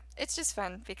are. Yeah, it's just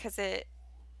fun because it,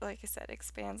 like I said,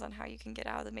 expands on how you can get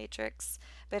out of the Matrix,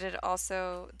 but it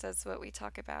also does what we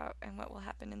talk about and what will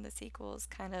happen in the sequels,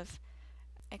 kind of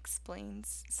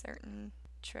explains certain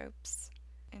tropes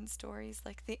in stories,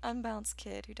 like the unbalanced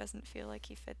kid who doesn't feel like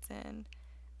he fits in.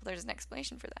 Well, there's an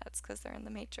explanation for that. It's because they're in the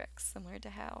Matrix, similar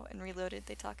to how in Reloaded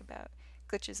they talk about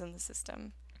glitches in the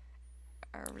system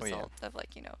are a Oh, yeah. result of,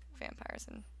 like, vampires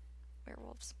and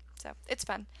werewolves. So it's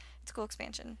fun. It's a cool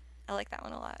expansion. I like that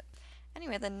one a lot.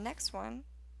 Anyway, the next one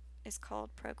is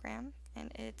called Program,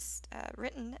 and it's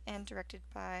written and directed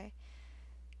by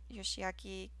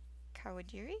Yoshiaki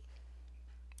Kawajiri.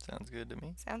 Sounds good to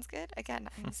me. Sounds good? Again,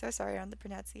 I'm so sorry on the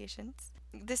pronunciations.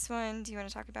 This one, do you want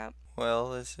to talk about? Well,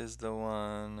 this is the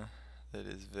one that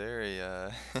is very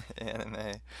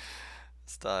anime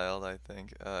styled, I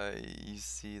think. You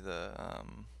see the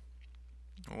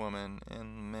woman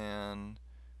and man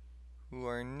who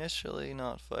are initially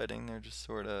not fighting, they're just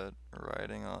sort of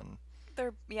riding on.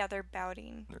 They're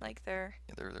bouting. They're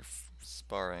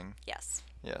Sparring. yes.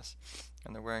 Yes.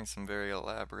 And they're wearing some very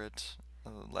elaborate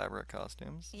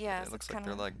costumes. Yes, It it's looks like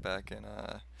they're kinda like back in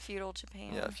Feudal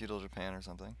Japan. yeah, feudal Japan or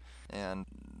something. And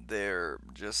they're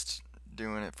just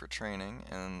doing it for training,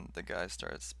 and the guy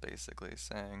starts basically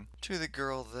saying to the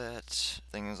girl that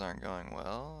things aren't going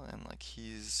well, and like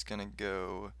he's gonna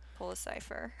go, Pull a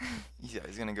cipher. yeah,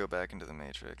 he's gonna go back into the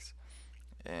Matrix,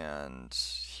 and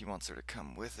he wants her to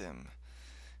come with him,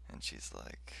 and she's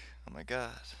like, oh my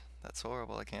god, that's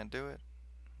horrible, I can't do it,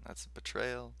 that's a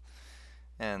betrayal.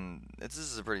 And this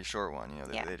is a pretty short one,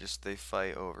 Yeah. they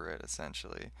fight over it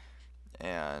essentially,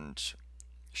 and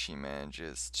she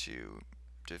manages to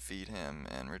defeat him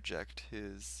and reject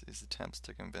his attempts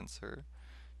to convince her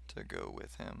to go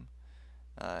with him.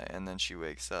 And then she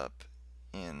wakes up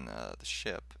in the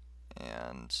ship,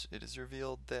 and it is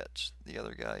revealed that the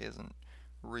other guy isn't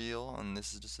real, and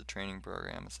this is just a training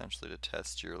program essentially to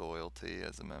test your loyalty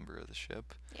as a member of the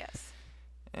ship. Yes.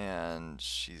 And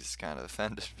she's kind of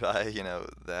offended by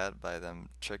by them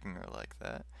tricking her like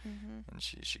that. Mhm. And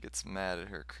she gets mad at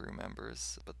her crew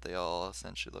members, but they all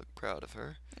essentially look proud of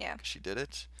her Yeah. 'cause she did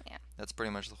it. Yeah. That's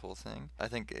pretty much the whole thing. I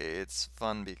think it's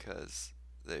fun because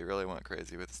they really went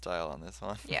crazy with the style on this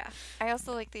one. Yeah. I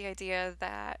also like the idea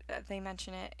that they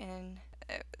mention it in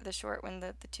the short when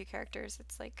the two characters,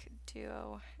 it's like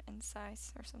Duo and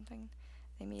Sice or something,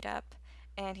 they meet up.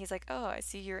 And he's like, oh, I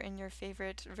see you're in your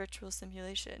favorite virtual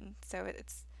simulation. So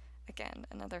it's, again,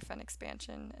 another fun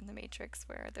expansion in the Matrix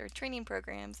where there are training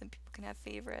programs and people can have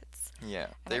favorites. Yeah,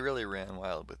 And they really ran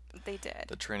wild with They did.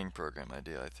 the training program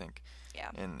idea, I think.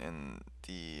 Yeah. In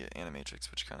the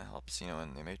Animatrix, which kind of helps.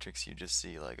 In the Matrix, you just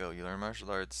see like, oh, you learn martial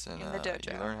arts and In the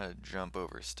dojo. you learn how to jump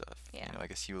over stuff. Yeah. I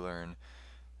guess you learn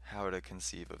how to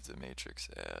conceive of the Matrix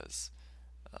as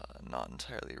not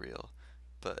entirely real.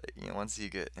 But once you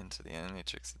get into the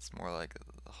Animatrix, it's more like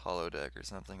a holodeck or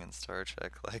something in Star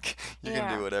Trek. Like you can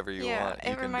Yeah. do whatever you Yeah, want. it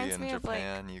You can be reminds in me of, like-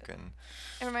 Japan. You can.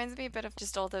 It reminds me a bit of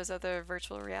just all those other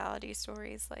virtual reality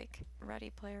stories like Ready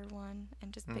Player One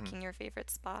and just picking your favorite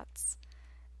spots.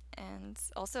 And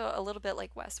also a little bit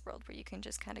like Westworld where you can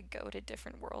just kind of go to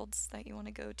different worlds that you want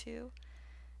to go to.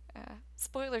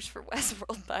 Spoilers for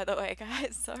Westworld, by the way,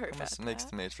 guys. Sorry about Almost that. makes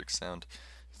the Matrix sound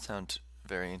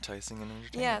very enticing and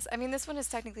entertaining. Yes, I mean this one is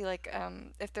technically like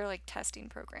if they're like testing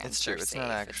programs. It's true. they're It's not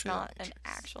safe. actually It's the not an Matrix.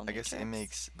 actual I Matrix. guess it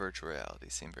makes virtual reality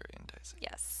seem very enticing.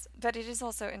 Yes, but it is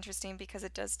also interesting because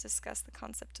it does discuss the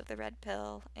concept of the red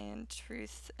pill and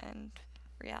truth and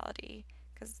reality.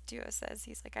 Because Duo says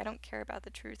he's like, I don't care about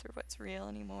the truth or what's real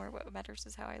anymore. What matters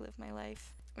is how I live my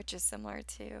life, which is similar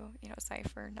to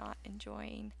Cypher not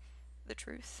enjoying the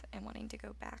truth and wanting to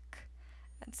go back.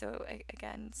 And so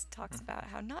again, talks about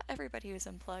how not everybody who's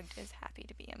unplugged is happy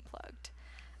to be unplugged.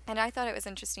 And I thought it was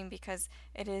interesting because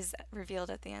it is revealed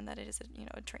at the end that it is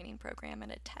a training program and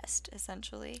a test,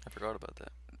 essentially. I forgot about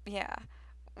that. Yeah,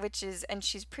 and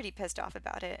she's pretty pissed off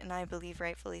about it, and I believe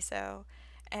rightfully so.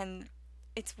 And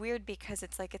it's weird because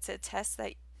it's like it's a test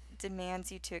that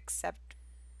demands you to accept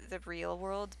the real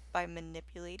world by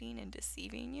manipulating and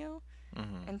deceiving you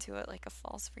into a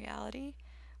false reality,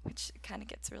 which kind of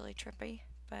gets really trippy.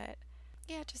 But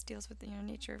yeah, it just deals with the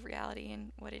nature of reality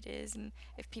and what it is, and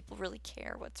if people really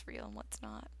care what's real and what's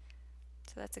not.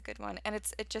 So that's a good one, and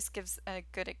it just gives a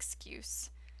good excuse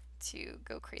to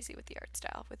go crazy with the art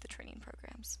style with the training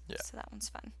programs. Yeah. So that one's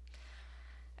fun.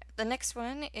 The next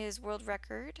one is World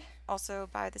Record, also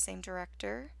by the same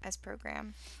director as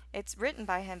Program. It's written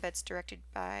by him, but it's directed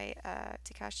by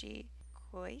Takashi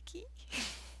Koike.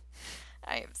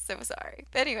 I am so sorry.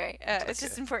 But anyway, it's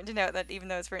just important to note that even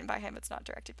though it's written by him, it's not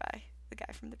directed by the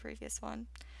guy from the previous one.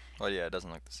 Well, yeah, it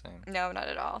doesn't look the same. No, not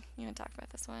at all. You want to talk about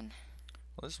this one?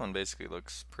 Well, this one basically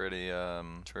looks pretty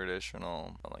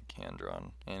traditional, like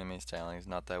hand-drawn anime styling. It's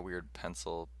not that weird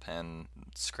pencil pen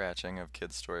scratching of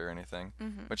Kid Story or anything,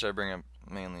 which I bring up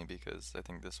mainly because I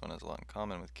think this one has a lot in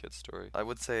common with Kid Story. I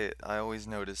would say I always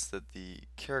notice that the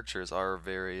characters are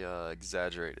very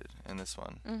exaggerated in this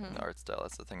one, in the art style.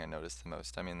 That's the thing I noticed the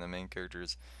most. I mean, the main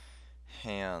characters'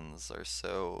 hands are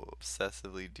so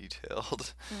obsessively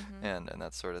detailed and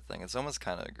that sort of thing. It's almost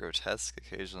kind of grotesque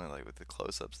occasionally, like with the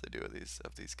close-ups they do of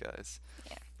these guys.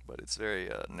 Yeah. But it's very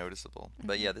noticeable.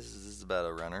 But yeah, this is about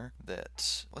a runner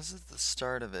that was at the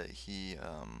start of it. He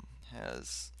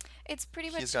has. It's pretty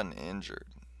much. He's gotten injured.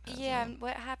 Yeah,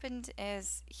 what happened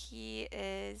is he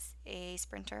is a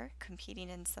sprinter competing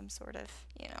in some sort of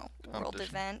world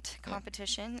event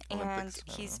competition, and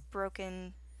he's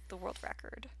broken the world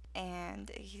record. And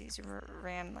he's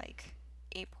ran like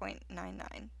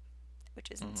 8.99, which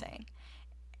is insane.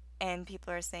 And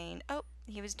people are saying, oh,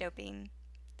 he was doping.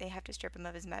 They have to strip him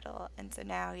of his medal. And so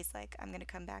now he's like, I'm going to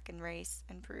come back and race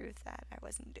and prove that I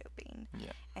wasn't doping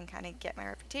and kind of get my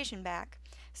reputation back.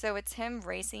 So it's him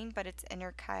racing, but it's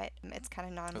intercut. It's kind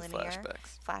of non-linear.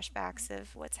 Flashbacks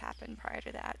of what's happened prior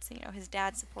to that. So, his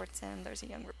dad supports him. There's a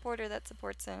young reporter that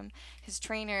supports him. His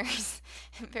trainer's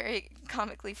very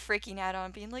comically freaking out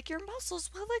on being like, your muscles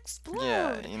will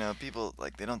explode. Yeah, people,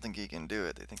 they don't think he can do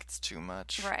it. They think it's too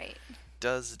much. Right.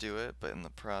 Does do it, but in the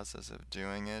process of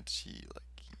doing it, he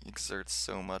exerts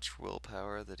so much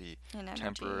willpower that he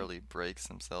temporarily breaks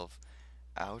himself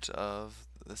out of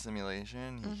the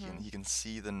simulation. He can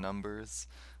see the numbers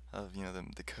of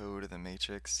the code of the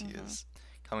Matrix. He is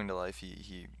coming to life.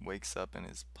 He wakes up in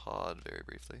his pod very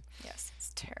briefly. Yes,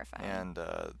 it's terrifying. And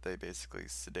they basically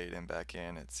sedate him back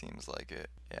in, it seems like it,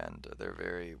 and they're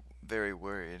very, very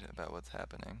worried about what's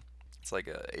happening. It's like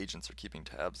agents are keeping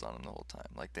tabs on him the whole time.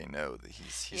 Like, they know that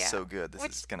he's so good. This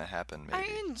is going to happen, maybe.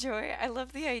 I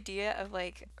love the idea of,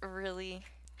 really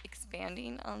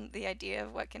expanding on the idea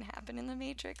of what can happen in the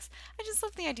Matrix. I just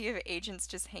love the idea of agents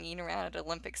just hanging around at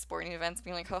Olympic sporting events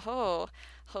being like, ho,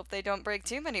 hope they don't break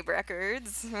too many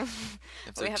records.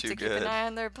 We have to keep an eye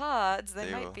on their pods.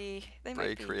 They might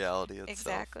break reality itself.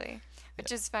 Exactly.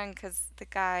 Which is fun because the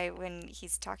guy, when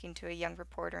he's talking to a young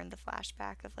reporter in the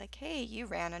flashback of hey, you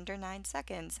ran under 9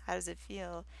 seconds. How does it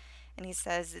feel? And he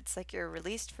says it's like you're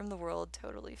released from the world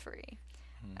totally free.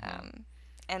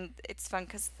 And it's fun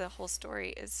because the whole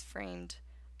story is framed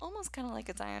almost kind of like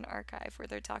a Zion Archive, where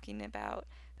they're talking about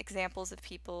examples of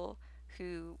people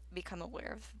who become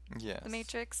aware of the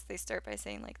Matrix. They start by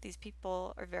saying these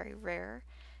people are very rare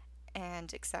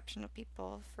and exceptional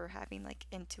people for having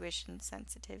intuition,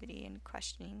 sensitivity, and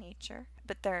questioning nature.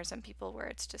 But there are some people where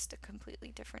it's just a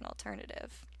completely different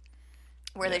alternative,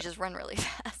 where they just run really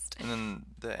fast. And then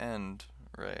the end,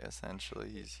 right?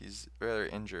 Essentially, he's rather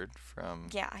injured from.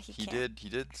 Yeah, he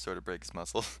did sort of break his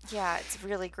muscle. Yeah, it's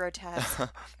really grotesque.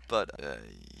 But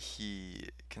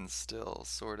he can still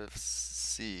sort of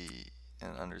see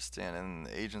and understand, and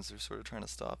the agents are sort of trying to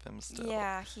stop him still.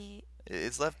 Yeah,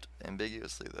 It's left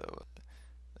ambiguously, though.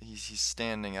 He's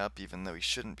standing up even though he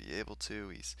shouldn't be able to.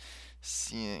 He's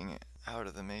seeing out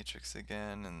of the Matrix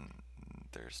again, and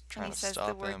they're trying to stop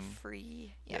him. And he says the word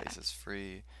free. Yeah, he says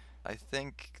free. I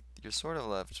think you're sort of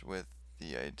left with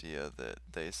the idea that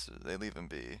they leave him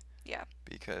be. Yeah.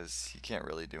 Because he can't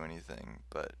really do anything,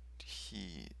 but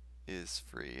he is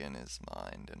free in his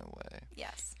mind in a way.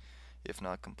 Yes. If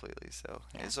not completely so.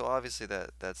 Yeah. And so obviously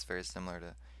that's very similar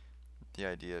to the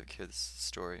idea of Kid's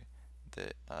Story,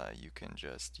 that you can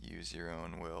just use your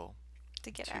own will to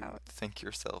get out. Think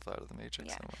yourself out of the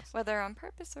Matrix almost. Whether on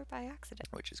purpose or by accident.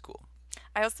 Which is cool.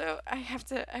 I'm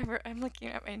looking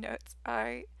at my notes.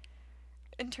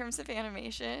 In terms of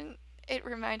animation, It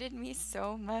reminded me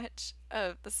so much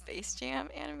of the Space Jam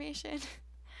animation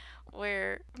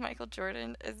where Michael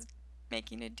Jordan is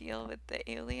making a deal with the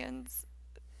aliens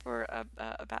for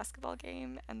a basketball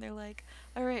game, and they're like,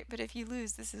 all right, but if you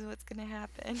lose, this is what's gonna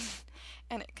happen.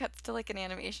 And it cuts to like an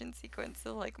animation sequence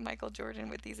of like Michael Jordan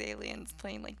with these aliens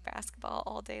playing like basketball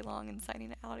all day long and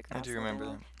signing I autographs do all day remember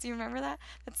long. that. Do you remember that?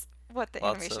 That's what the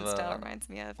Lots of animation style reminds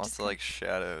me of. lots Just of like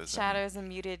shadows and shadows and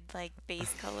muted like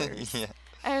base colors. yeah.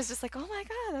 I was just like, oh my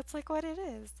god, that's like what it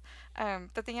is.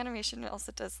 But the animation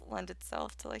also does lend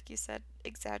itself to, like you said,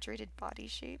 exaggerated body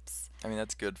shapes. I mean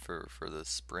that's good for the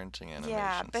sprinting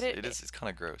Yeah, animations. but It's kind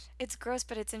of gross. it's gross,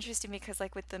 but it's interesting because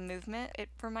like with the movement, it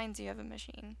reminds you of a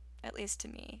machine. At least to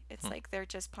me, it's Hmm. like they're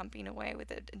just pumping away with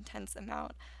an intense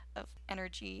amount of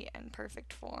energy and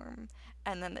perfect form,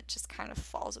 and then it just kind of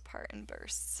falls apart and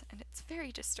bursts, and it's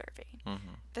very disturbing.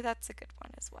 Hmm. But that's a good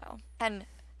one as well. And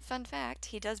fun fact,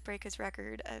 he does break his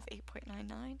record of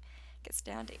 8.99, gets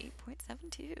down to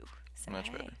 8.72. So Much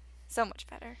hey, better. so much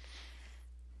better.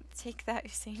 Take that,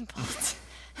 Usain Bolt.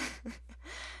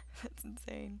 That's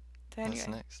insane. So What's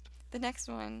anyway, next? the next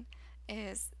one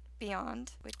is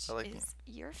Beyond, which I like is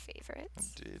your favorite.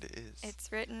 It is.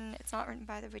 It's not written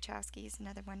by the Wachowskis,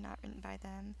 another one not written by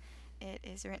them. It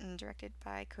is written and directed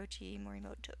by Koichi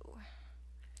Morimoto.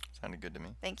 Sounded good to me.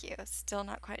 Thank you. Still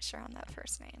not quite sure on that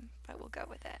first name, but we'll go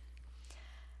with it.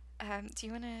 Do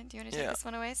you wanna take Yeah. this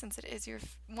one away since it is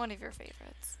one of your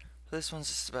favorites? This one's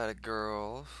just about a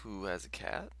girl who has a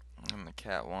cat, and the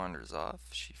cat wanders off.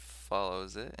 She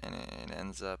follows it, and it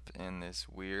ends up in this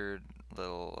weird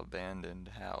little abandoned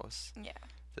house Yeah.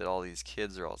 that all these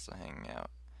kids are also hanging out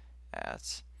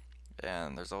at.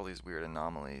 And there's all these weird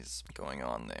anomalies going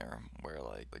on there, where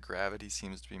like the gravity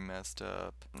seems to be messed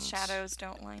up. And Shadows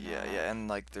don't line yeah, up. yeah, and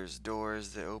like there's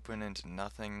doors that open into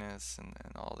nothingness and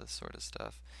all this sort of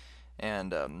stuff.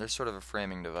 And there's sort of a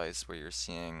framing device where you're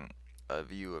seeing a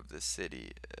view of the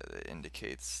city that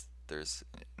indicates there's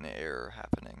an error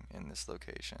happening in this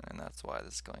location, and that's why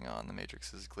this is going on. The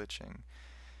Matrix is glitching.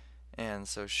 And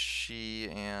so she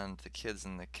and the kids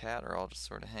and the cat are all just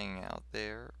sort of hanging out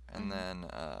there, and Mhm.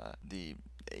 then the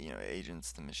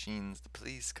agents, the machines, the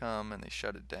police come and they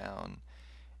shut it down,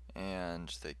 and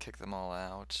they kick them all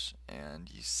out, and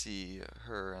you see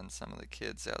her and some of the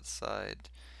kids outside,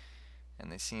 and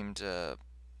they seem to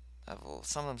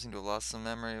some of them seem to have lost some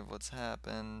memory of what's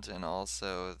happened, and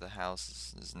also the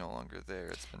house is no longer there.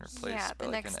 It's been replaced Yeah, by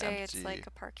the like next an day it's empty like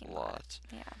a parking lot. lot.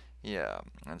 Yeah. Yeah,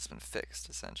 and it's been fixed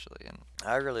essentially. And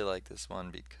I really like this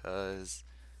one because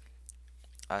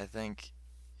I think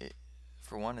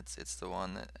for one, it's the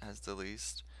one that has the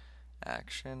least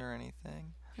action or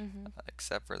anything, Mhm.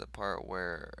 except for the part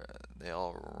where they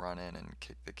all run in and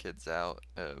kick the kids out.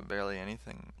 Barely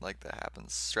anything like that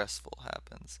happens. Stressful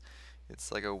happens.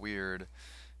 It's like a weird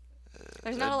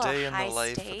There's not a a lot of day in the high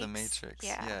life of the stakes. Matrix.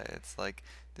 Yeah. Yeah, it's like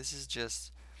this is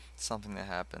just something that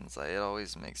happens. Like, it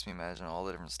always makes me imagine all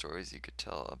the different stories you could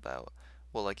tell about.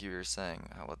 Well, like you were saying,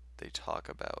 how what they talk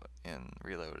about in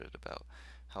Reloaded about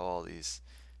how all these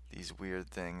weird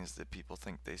things that people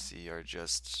think they see are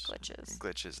just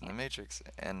Glitches. in the Yeah. Matrix,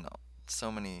 and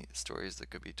so many stories that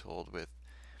could be told with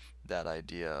that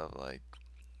idea of like,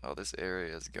 oh, this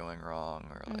area is going wrong,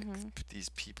 or like Mhm. these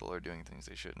people are doing things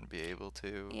they shouldn't be able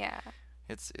to. Yeah.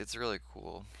 It's really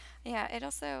cool. Yeah, it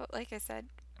also, like I said,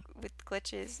 with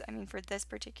glitches, I mean, for this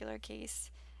particular case,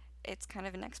 it's kind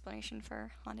of an explanation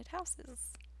for haunted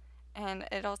houses. And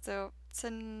it also, to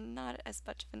not as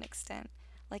much of an extent,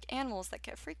 like animals that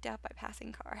get freaked out by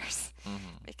passing cars,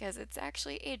 Hmm. because it's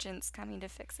actually agents coming to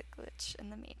fix a glitch in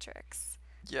the Matrix.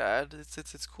 Yeah,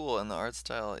 it's cool, and the art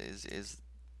style is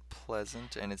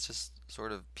pleasant, and it's just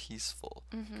sort of peaceful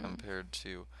Mm-hmm. compared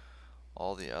to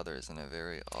all the others in a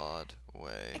very odd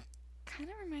way. It kind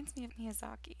of reminds me of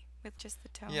Miyazaki with just the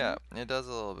tone. Yeah, it does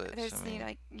a little bit. There's I the mean,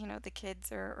 like the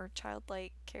kids or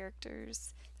childlike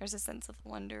characters. There's a sense of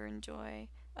wonder and joy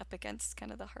up against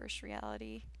kind of the harsh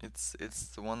reality. it's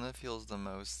the one that feels the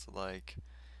most like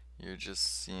you're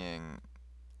just seeing,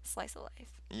 Slice of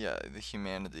life. yeah, the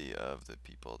humanity of the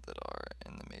people that are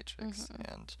in the Matrix,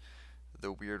 Mhm. and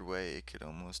the weird way it could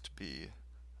almost be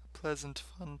a pleasant,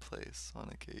 fun place on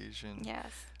occasion,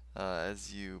 Yes.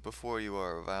 as you before you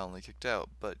are violently kicked out.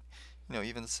 But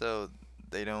even so,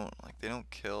 they don't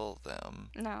kill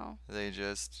them. No. They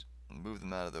just move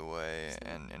them out of the way So-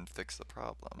 and fix the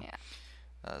problem. Yeah.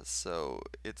 So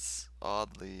it's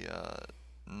oddly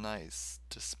nice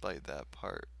despite that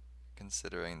part,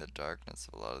 considering the darkness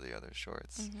of a lot of the other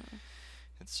shorts. Mhm.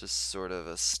 It's just sort of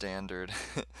a standard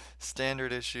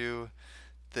standard issue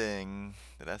thing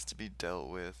that has to be dealt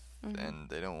with and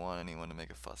they don't want anyone to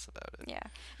make a fuss about it. Yeah.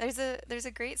 There's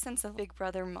a great sense of Big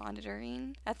Brother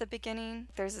monitoring at the beginning.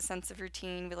 There's a sense of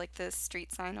routine with like the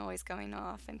street sign always going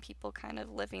off and people kind of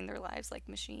living their lives like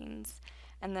machines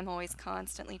and them always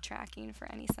constantly tracking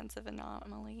for any sense of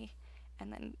anomaly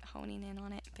and then honing in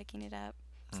on it and picking it up.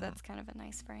 So that's kind of a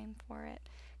nice frame for it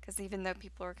because even though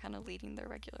people are kind of leading their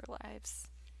regular lives,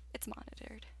 it's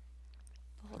monitored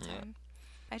the whole time.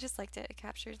 I just liked it. It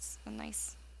captures a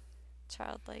nice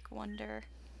childlike wonder.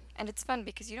 And it's fun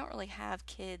because you don't really have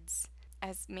kids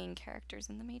as main characters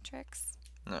in The Matrix.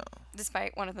 No.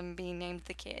 Despite one of them being named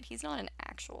the kid. He's not an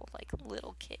actual, like,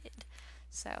 little kid.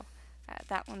 So,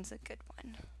 that one's a good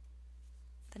one.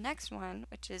 The next one,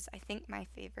 which is, I think, my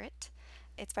favorite,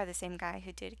 it's by the same guy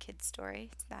who did A Kid's Story.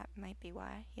 So that might be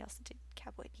why. He also did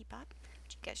Cowboy Bebop,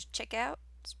 which you guys should check out.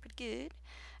 It's pretty good.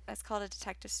 It's called A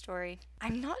Detective Story.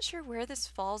 I'm not sure where this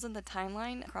falls in the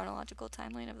timeline, chronological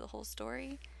timeline of the whole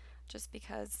story, just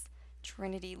because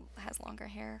Trinity has longer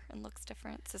hair and looks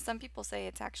different. So some people say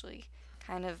it's actually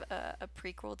kind of a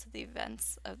prequel to the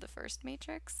events of the first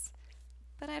Matrix,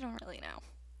 but I don't really know.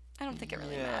 I don't think it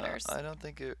really matters. I don't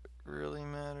think it really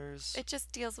matters. It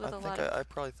just deals with I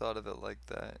probably thought of it like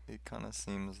that. It kind of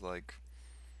seems like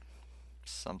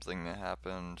something that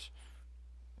happened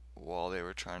while they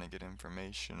were trying to get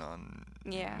information on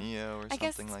Neo or something like that. I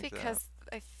guess it's because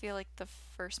I feel like the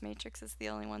first Matrix is the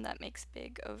only one that makes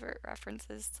big overt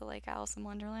references to like Alice in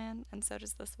Wonderland, and so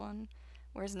does this one,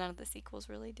 whereas none of the sequels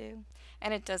really do.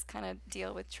 And it does kind of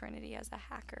deal with Trinity as a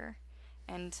hacker,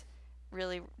 and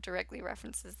really directly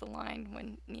references the line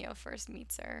when Neo first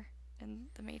meets her in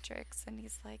The Matrix, and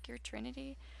he's like, "You're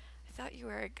Trinity? I thought you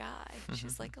were a guy."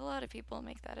 She's like, "A lot of people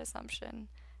make that assumption."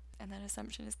 And that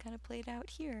assumption is kind of played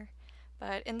out here.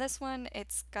 But in this one,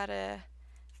 it's got a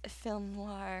film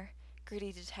noir,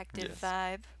 gritty detective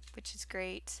vibe, which is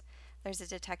great. There's a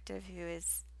detective who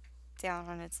is down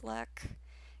on his luck,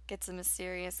 gets a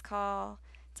mysterious call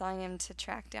telling him to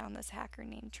track down this hacker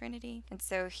named Trinity. And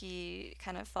so he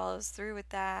kind of follows through with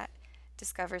that,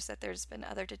 discovers that there's been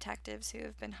other detectives who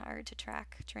have been hired to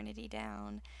track Trinity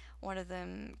down. One of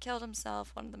them killed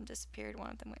himself, one of them disappeared,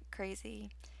 one of them went crazy.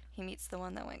 He meets the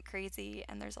one that went crazy,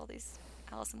 and there's all these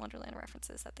Alice in Wonderland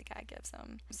references that the guy gives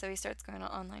him. So he starts going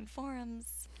on online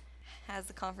forums, has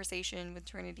a conversation with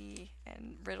Trinity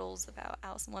and riddles about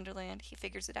Alice in Wonderland. He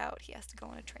figures it out. He has to go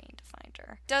on a train to find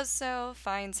her. Does so,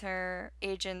 finds her.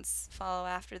 Agents follow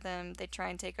after them. They try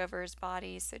and take over his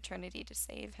body, so Trinity, to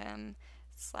save him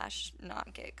 /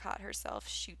 not get caught herself,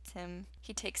 shoots him.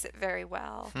 He takes it very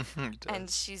well. And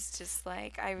she's just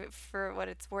like, for what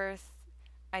it's worth,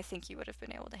 I think you would have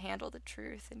been able to handle the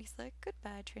truth. And he's like,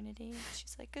 "Goodbye, Trinity." And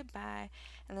she's like, "Goodbye."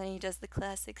 And then he does the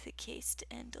classic, the case to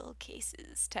end all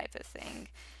cases type of thing.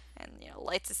 And,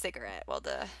 lights a cigarette while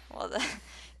the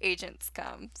agents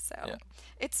come. So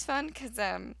it's fun because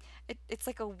it's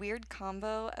like a weird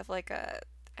combo of like a,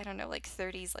 I don't know, like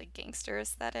 30s like gangster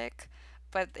aesthetic,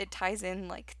 but it ties in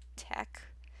like tech.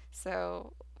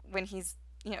 So when he's,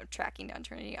 tracking down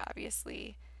Trinity,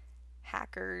 obviously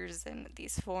hackers and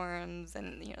these forums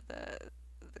and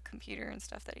the computer and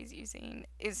stuff that he's using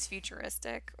is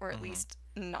futuristic, or at least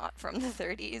not from the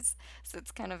 30s. So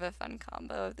it's kind of a fun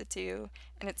combo of the two,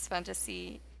 and it's fun to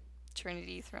see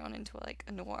Trinity thrown into like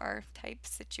a noir type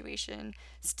situation,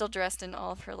 still dressed in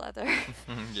all of her leather.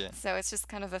 So it's just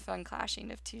kind of a fun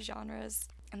clashing of two genres,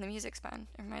 and the music's fun.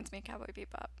 It reminds me of Cowboy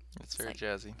Bebop. It's very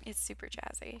jazzy. It's super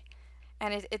jazzy,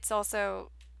 and it's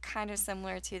also kind of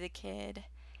similar to The Kid.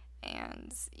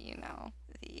 And,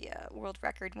 the world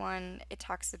record one, it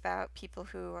talks about people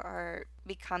who are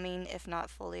becoming, if not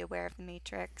fully aware of the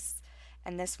Matrix.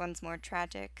 And this one's more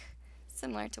tragic,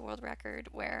 similar to world record,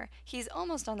 where he's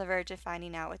almost on the verge of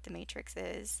finding out what the Matrix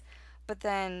is. But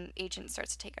then Agent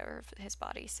starts to take over his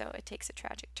body, so it takes a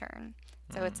tragic turn.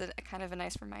 So it's a kind of a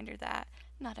nice reminder that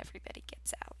not everybody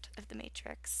gets out of the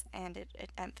Matrix. And it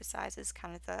emphasizes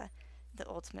kind of the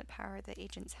ultimate power that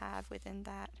agents have within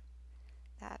that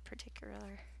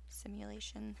particular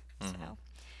simulation. So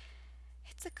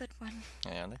it's a good one.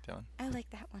 Yeah, I like that one. I like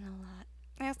that one a lot.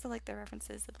 I also like the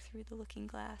references through the looking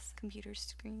glass computer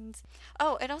screens.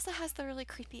 Oh, it also has the really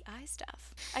creepy eye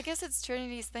stuff. I guess it's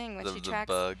Trinity's thing when she tracks.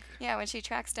 Bug. Yeah, when she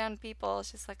tracks down people,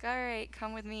 it's just like, "All right,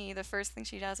 come with me." The first thing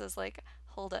she does is like,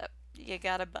 "Hold up, you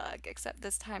got a bug." Except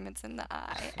this time it's in the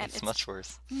eye, and it's much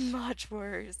worse. Much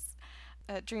worse.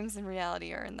 Dreams and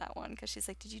reality are in that one, because she's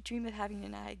like, "Did you dream of having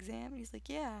an eye exam?" And he's like,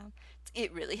 "Yeah,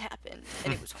 it really happened,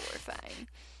 and it was horrifying."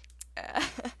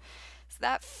 So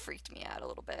that freaked me out a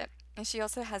little bit. And she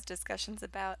also has discussions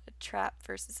about a trap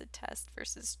versus a test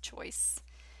versus choice,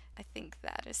 I think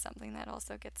that is something that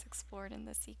also gets explored in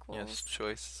the Yes, sequels.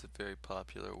 choice is a very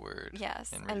popular word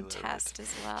Yes, in and Reloaded. test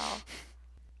as well.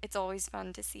 It's always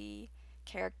fun to see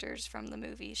characters from the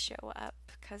movies show up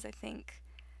because I think,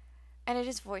 and it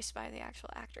is voiced by the actual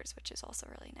actors, which is also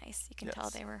really nice. You can tell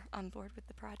Yes. they were on board with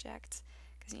the project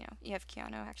because, you have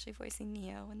Keanu actually voicing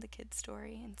Neo in the kid's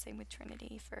story, and same with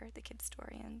Trinity for the kid's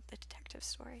story and the detective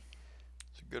story.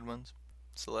 Those are good ones.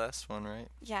 It's the last one, right?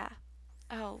 Yeah.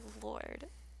 Oh, Lord.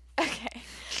 Okay.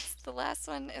 So the last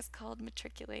one is called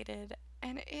Matriculated,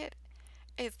 and it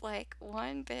is like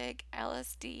one big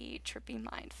LSD trippy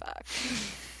mindfuck.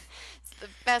 It's the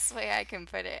best way I can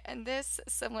put it. And this,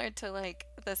 similar to like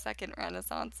the second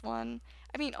Renaissance one,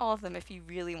 I mean, all of them if you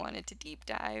really wanted to deep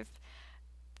dive.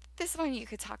 This one you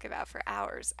could talk about for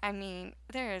hours. I mean,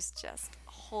 there is just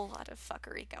a whole lot of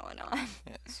fuckery going on.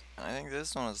 Yes. And I think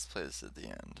this one is placed at the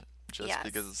end. Just Yes.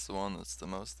 because it's the one that's the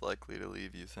most likely to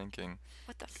leave you thinking,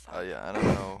 What the fuck? oh yeah, I don't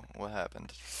know what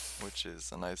happened, which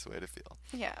is a nice way to feel.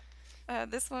 Yeah.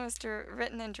 This one was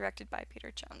written and directed by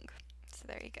Peter Chung. So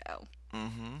there you go.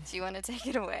 Mm-hmm. Do you want to take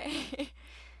it away?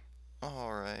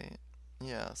 Alright.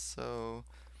 Yeah, so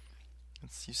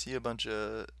you see a bunch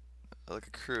of, like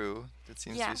a crew that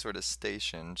seems to Yeah. be sort of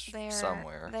stationed They're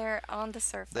somewhere. They're on the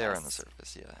surface. They are on the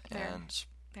surface, yeah. They're- And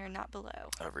They're not below.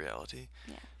 of reality.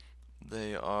 Yeah.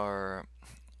 They are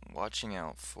watching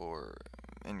out for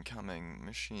incoming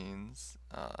machines,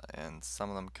 and some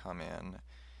of them come in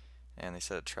and they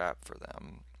set a trap for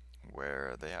them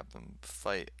where they have them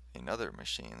fight another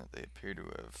machine that they appear to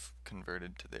have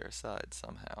converted to their side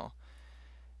somehow.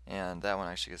 And that one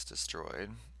actually gets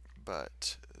destroyed,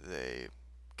 but they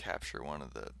capture one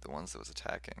of the ones that was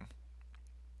attacking.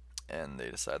 And they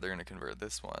decide they're going to convert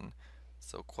this one.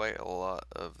 So quite a lot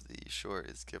of the short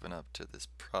is given up to this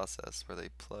process where they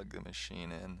plug the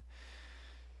machine in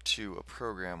to a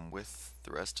program with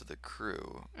the rest of the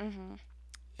crew. Mm-hmm.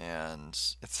 And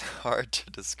it's hard to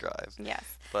describe. Yes.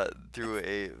 But through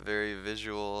a very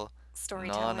visual,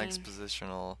 Storytelling.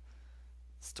 non-expositional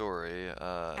story,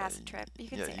 Acid trip. You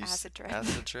can say acid trip.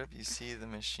 Acid trip. You see the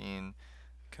machine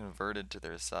converted to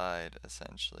their side,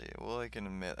 essentially. Well, I can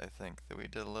admit, I think that we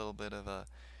did a little bit of a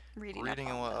reading up on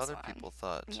on what this other one. people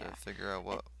thought Yeah. to figure out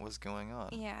what was going on.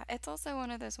 Yeah, it's also one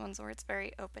of those ones where it's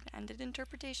very open-ended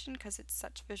interpretation because it's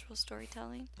such visual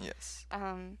storytelling. Yes.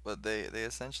 Um, But they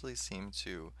essentially seem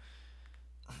to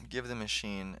give the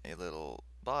machine a little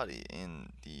body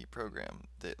in the program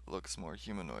that looks more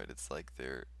humanoid. It's like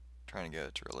they're trying to get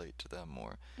it to relate to them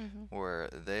more, mhm. where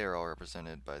they are all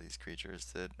represented by these creatures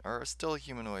that are still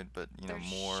humanoid, but They're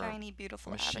more shiny,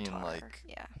 beautiful machine-like avatar.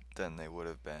 Yeah. than they would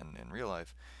have been in real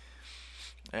life.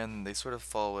 And they sort of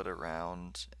follow it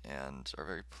around and are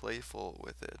very playful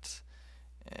with it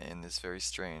in this very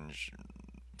strange,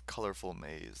 colorful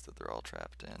maze that they're all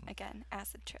trapped in. Again,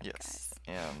 acid trip, Yes,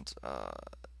 guys. and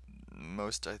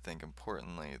most, I think,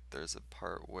 importantly, there's a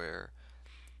part where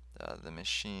the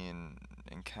machine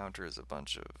encounters a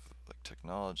bunch of like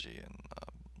technology and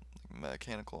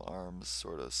mechanical arms,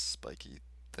 sort of spiky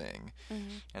thing,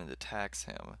 Mhm. and it attacks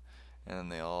him,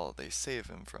 and then they save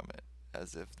him from it,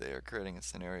 as if they are creating a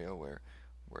scenario where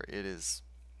it is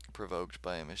provoked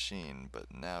by a machine,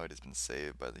 but now it has been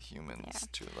saved by the humans Yeah.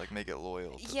 to like make it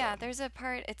loyal to Yeah, them. there's a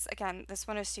part, it's again, this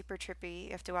one is super trippy.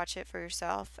 You have to watch it for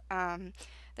yourself.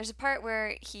 There's a part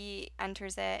where he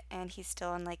enters it and he's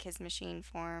still in like his machine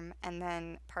form, and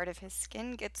then part of his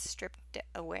skin gets stripped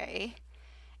away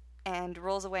and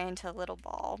rolls away into a little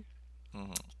ball.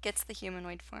 Mhm. Gets the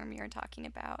humanoid form you're talking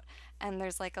about, and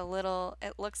there's like a little,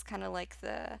 it looks kind of like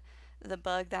the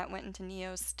bug that went into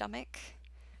Neo's stomach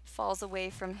falls away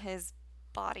from his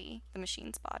body, the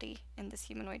machine's body, in this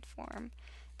humanoid form.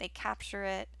 They capture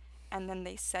it and then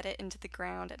they set it into the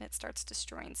ground and it starts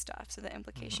destroying stuff. So the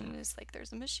implication is like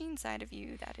there's a machine side of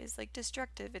you that is like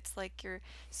destructive. It's like your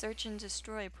search and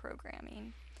destroy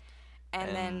programming.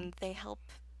 And then And- they help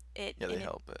it Yeah, in they it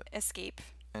help it. escape.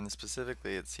 And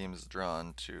specifically, it seems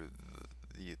drawn to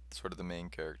the sort of the main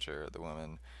character, the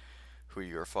woman who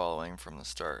you are following from the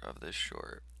start of this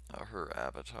short, her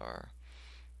avatar.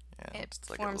 And It it's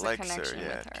like forms it a likes her, connection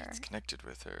yeah, with her. it's connected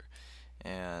with her.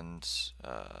 And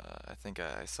I think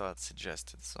I saw it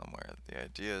suggested somewhere. The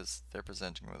idea is they're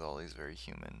presenting with all these very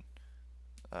human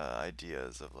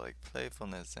ideas of like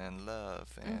playfulness and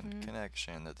love and Mhm.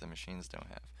 connection that the machines don't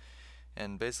have.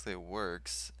 And basically it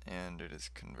works and it is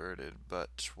converted,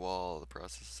 but while the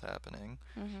process is happening,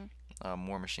 Mm-hmm.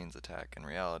 more machines attack. In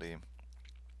reality,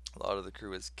 a lot of the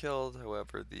crew is killed.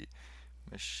 However, the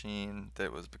machine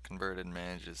that was converted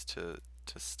manages to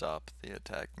stop the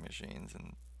attack machines,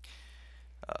 and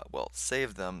well,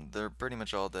 saved them. They're pretty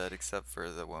much all dead except for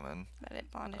the woman. That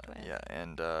it bonded with. Yeah,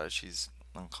 and she's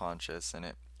unconscious, and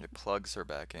it plugs her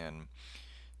back in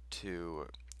to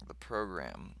the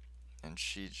program, and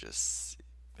she just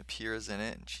appears in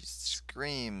it, and she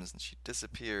screams, and she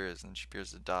disappears, and she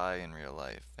appears to die in real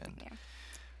life, and Yeah.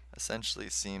 essentially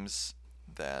seems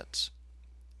that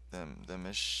the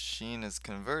machine is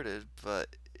converted,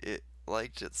 but it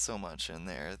liked it so much in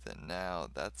there that now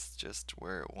that's just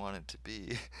where it wanted to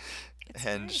be. It's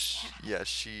And very sad. yeah,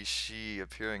 she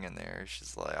appearing in there,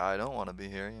 she's like, I don't want to be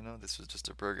here, this was just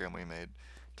a program we made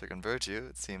to convert you,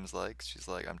 it seems like. She's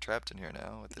like, I'm trapped in here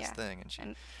now with this Yeah. thing, and she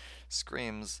And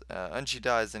screams, and she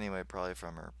dies anyway, probably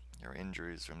from her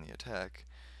injuries from the attack.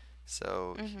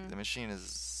 So the machine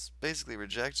is basically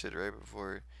rejected right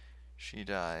before she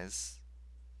dies,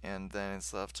 and then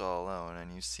it's left all alone,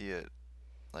 and you see it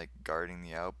like guarding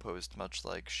the outpost, much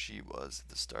like she was at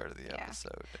the start of the Yeah.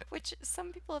 episode. which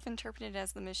some people have interpreted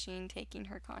as the machine taking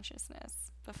her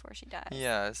consciousness before she dies.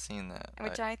 Yeah, I've seen that.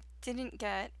 Which I didn't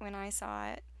get when I saw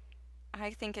it.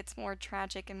 I think it's more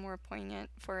tragic and more poignant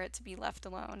for it to be left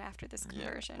alone after this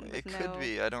conversion. It with could no,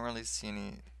 be. I don't really see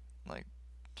any like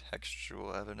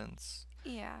textual evidence.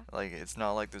 Yeah. Like it's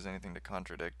not like there's anything to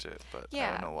contradict it, but I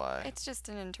Yeah. don't know why. It's just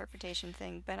an interpretation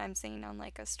thing, but I'm saying on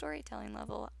like a storytelling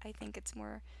level, I think it's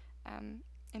more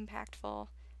impactful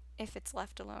if it's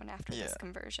left alone after Yeah. this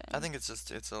conversion. I think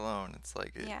it's alone. It's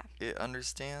like Yeah. it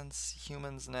understands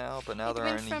humans now, but now It there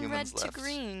went aren't any from red humans to left.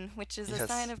 green, which is a Yes.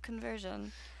 sign of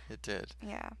conversion. It did.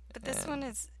 Yeah, but this one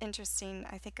And is interesting.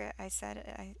 I think I said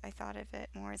it, I thought of it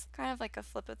more as kind of like a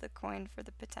flip of the coin for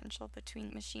the potential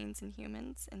between machines and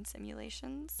humans in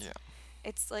simulations. yeah.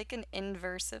 It's like an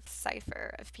inverse of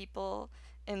Cypher, of people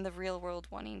in the real world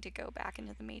wanting to go back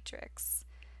into the Matrix.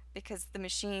 Because the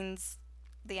machines,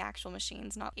 the actual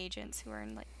machines, not agents who are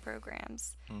in like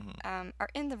programs, are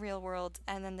in the real world,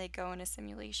 and then they go in a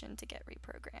simulation to get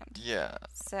reprogrammed. Yeah.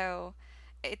 So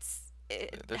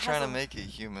They're has trying to a- make it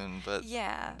human, but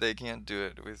Yeah. they can't do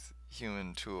it with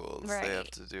human tools. They have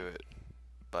Right. to do it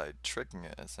by tricking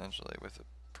it essentially with a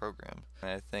program.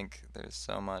 And I think there's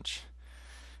so much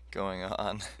going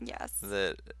on Yes.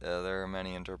 that there are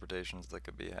many interpretations that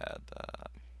could be had.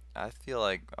 I feel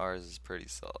like ours is pretty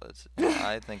solid. And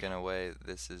I think in a way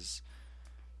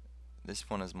this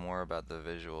one is more about the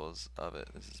visuals of it.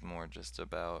 This is more just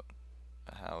about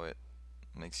how it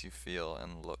makes you feel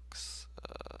and looks.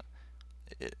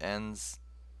 It ends,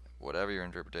 whatever your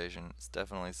interpretation, it's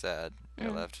definitely sad.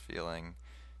 You're Mm. left feeling,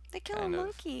 They kill a kind of-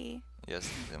 monkey. yes,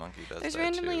 the monkey does There's that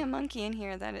randomly too. a monkey in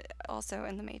here that also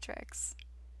in the Matrix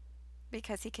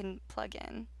because he can plug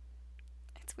in.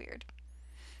 It's weird.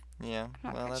 Yeah,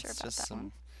 not well, quite sure that's about just that some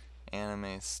one.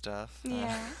 anime stuff.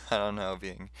 Yeah. I don't know,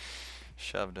 being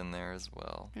shoved in there as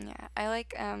well. Yeah, I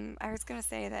like. I was gonna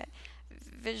say that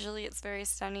visually it's very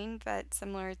stunning, but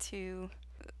similar to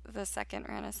the second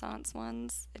Renaissance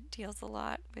ones, it deals a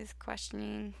lot with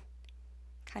questioning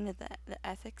kind of the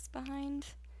ethics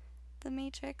behind the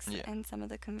Matrix Yeah. and some of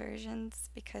the conversions,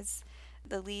 because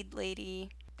the lead lady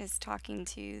is talking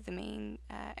to the main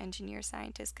engineer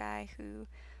scientist guy who,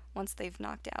 once they've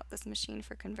knocked out this machine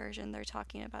for conversion, they're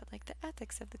talking about like the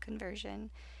ethics of the conversion,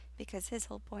 because his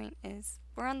whole point is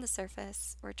we're on the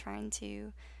surface, we're trying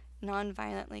to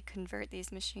non-violently convert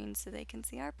these machines so they can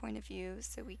see our point of view,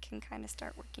 so we can kind of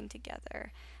start working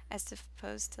together, as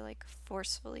opposed to like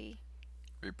forcefully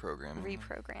Reprogramming.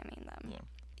 reprogramming them. Yeah.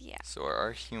 Yeah. So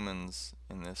our humans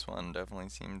in this one definitely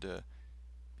seem to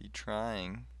be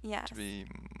trying Yes. to be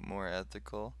more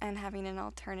ethical. And having an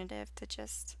alternative to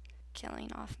just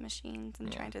killing off machines and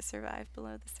Yeah. trying to survive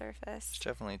below the surface. Which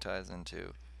definitely ties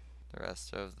into the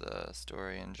rest of the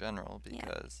story in general, Yeah.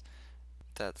 because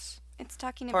that's It's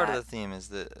talking part about of the theme is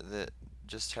that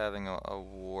just having a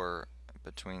war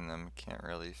between them can't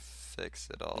really fix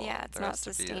it all. Yeah, it's there not has to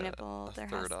be sustainable. a There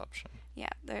third has- option.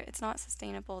 it's not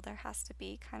sustainable. There has to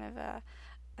be kind of a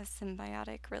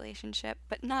symbiotic relationship,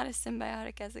 but not as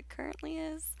symbiotic as it currently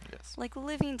is. Yes. Like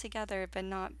living together, but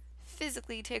not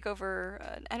physically take over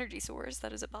an energy source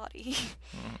that is a body.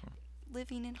 Mhm.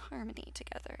 Living in harmony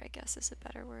together, I guess, is a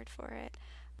better word for it.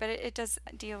 But it does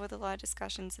deal with a lot of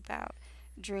discussions about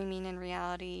dreaming and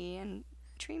reality, and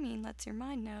dreaming lets your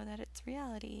mind know that it's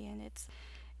reality, and it's,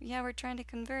 yeah, we're trying to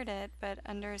convert it, but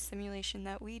under a simulation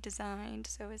that we designed,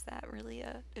 so is that really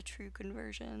a true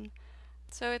conversion?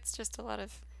 So it's just a lot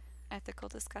of ethical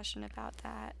discussion about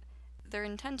that. Their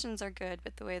intentions are good,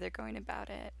 but the way they're going about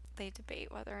it, they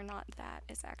debate whether or not that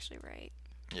is actually right.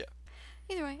 Yeah.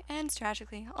 Either way, it ends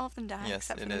tragically. All of them die Yes,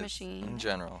 except for it the is. machine. In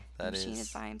general, The that machine is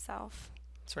is by himself.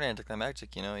 sort of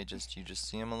anticlimactic. You just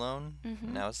see him alone. Mhm.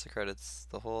 Now it's the credits.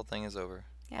 The whole thing is over.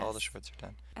 All the Yes. shorts are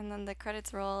done. And then the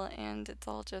credits roll, and it's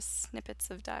all just snippets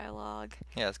of dialogue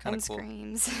Yeah, it's kind and of cool.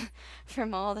 screams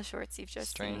from all the shorts you've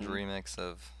just Strange seen. remix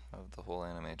of the whole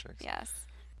Animatrix. Yes.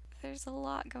 There's a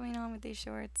lot going on with these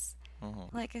shorts.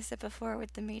 Mm-hmm. Like I said before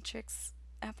with the Matrix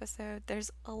episode,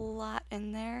 there's a lot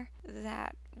in there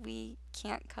that we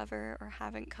can't cover or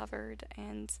haven't covered,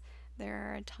 and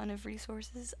there are a ton of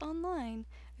resources online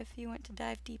if you want to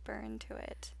dive deeper into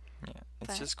it. Yeah, it's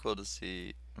But- just cool to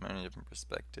see many different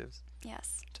perspectives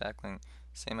Yes. tackling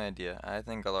same idea. I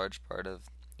think a large part of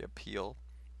the appeal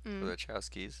for the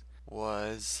Wachowskis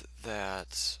was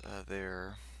that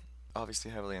they're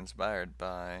obviously heavily inspired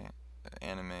by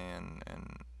anime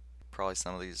and probably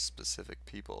some of these specific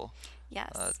people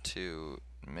Yes. to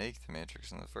make the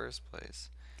Matrix in the first place.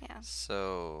 Yeah.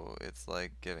 So it's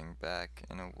like giving back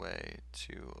in a way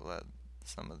to let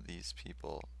some of these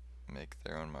people make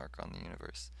their own mark on the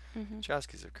universe. Mm-hmm.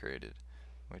 Wachowskis have created,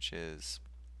 which is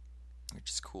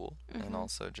cool, Mhm. and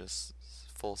also just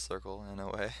full circle in a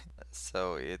way.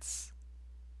 So it's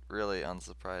really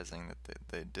unsurprising that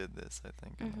they did this, I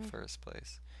think, in Mhm. the first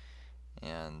place,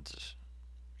 and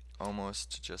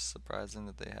almost just surprising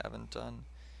that they haven't done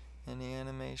any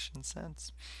animation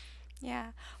since.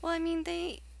 Yeah. Well, I mean,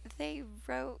 they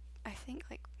wrote, I think,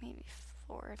 like maybe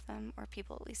 4 of them, or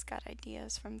people at least got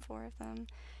ideas from 4 of them.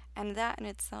 And that in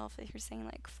itself, if you're saying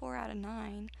like 4 out of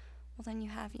 9, well, then you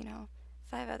have,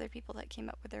 5 other people that came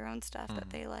up with their own stuff that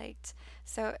Mhm. they liked.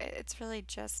 So it's really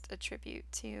just a tribute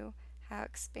to how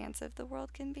expansive the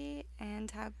world can be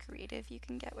and how creative you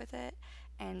can get with it.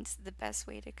 And the best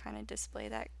way to kind of display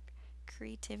that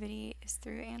creativity is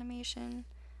through animation.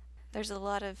 There's a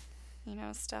lot of,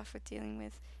 stuff with dealing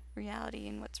with reality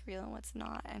and what's real and what's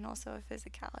not, and also a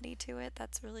physicality to it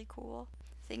that's really cool.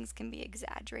 Things can be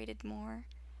exaggerated more,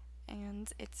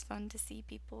 and it's fun to see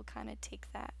people kind of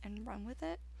take that and run with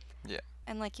it. Yeah.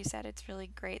 And like you said, it's really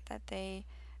great that they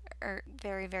are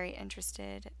very, very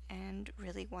interested and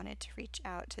really wanted to reach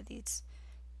out to these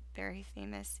very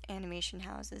famous animation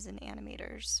houses and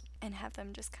animators and have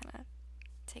them just kind of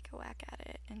take a whack at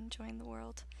it and join the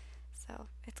world. So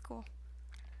it's cool.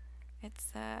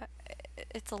 It's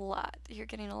a lot. You're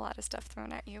getting a lot of stuff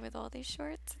thrown at you with all these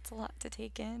shorts. It's a lot to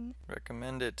take in.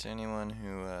 Recommend it to anyone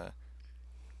who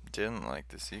didn't like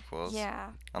the sequels.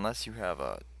 Yeah. Unless you have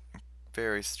a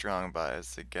very strong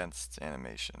bias against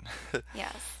animation.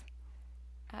 Yes.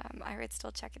 I would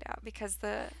still check it out because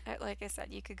like I said,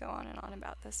 you could go on and on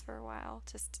about this for a while,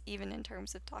 just even in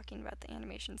terms of talking about the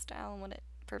animation style and what it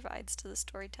provides to the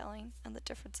storytelling and the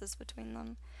differences between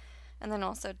them. And then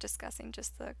also discussing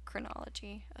just the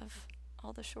chronology of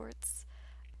all the shorts.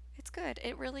 It's good.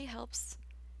 It really helps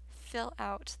fill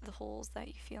out the holes that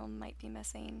you feel might be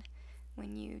missing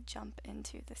when you jump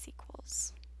into the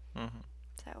sequels. Mm-hmm.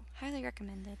 So, highly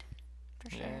recommended, for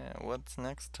sure. Yeah, what's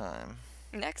next time?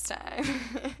 Next time.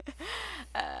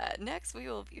 Next, we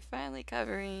will be finally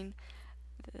covering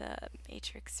The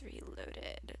Matrix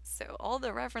Reloaded. So, all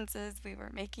the references we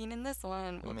were making in this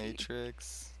one The will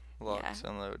Matrix, Locked Yeah.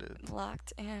 and Loaded, be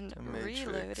locked and The Matrix.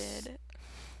 reloaded.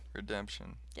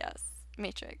 Redemption. Yes,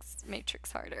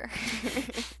 Matrix harder.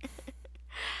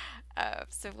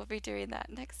 So we'll be doing that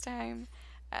next time,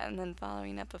 and then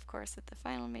following up, of course, with the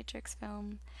final Matrix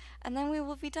film, and then we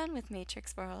will be done with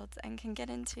Matrix Worlds and can get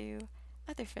into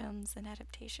other films and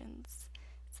adaptations.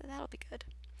 So that'll be good.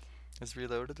 Is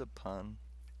Reloaded a pun?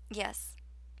 Yes,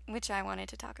 which I wanted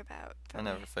to talk about. I but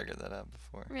never figured that out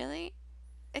before. Really?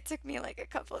 It took me like a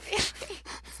couple of years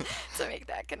to make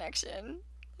that connection.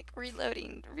 Like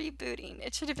reloading, rebooting.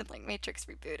 It should have been like Matrix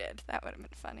Rebooted. That would have been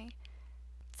funny.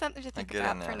 Something to think get it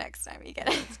about for now. next time. You get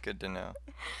it? It's good to know.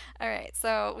 Alright,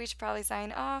 so we should probably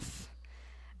sign off.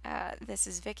 This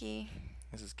is Vicky,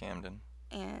 This is Camden.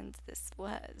 and this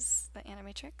was the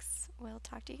Animatrix. We'll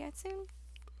talk to you guys soon.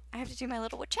 I have to do my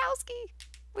little Wachowski.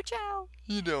 Wachow.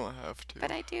 You don't have to.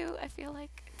 But I do. I feel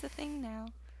like it's a thing now.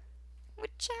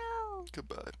 Wachow.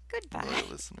 Goodbye. Goodbye. Loyal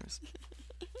listeners.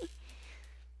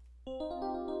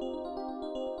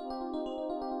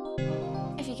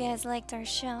 If you guys liked our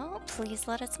show, please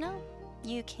let us know.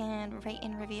 You can rate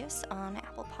and review us on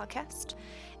Apple Podcast,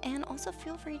 and also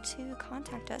feel free to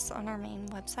contact us on our main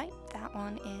website. That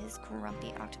one is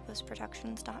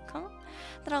grumpyoctopusproductions.com.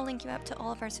 That'll link you up to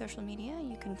all of our social media.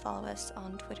 You can follow us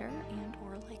on Twitter and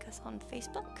or like us on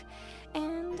Facebook,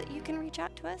 and you can reach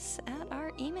out to us at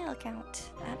our email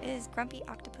account. That is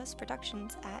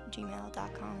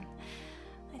grumpyoctopusproductions@gmail.com.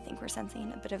 I think we're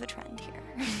sensing a bit of a trend here.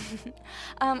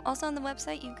 Also on the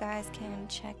website, you guys can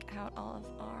check out all of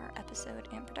our episode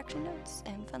and production notes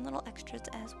and fun little extras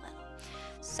as well.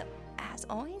 So, as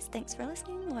always, thanks for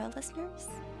listening, loyal listeners.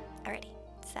 Alrighty,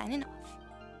 signing off.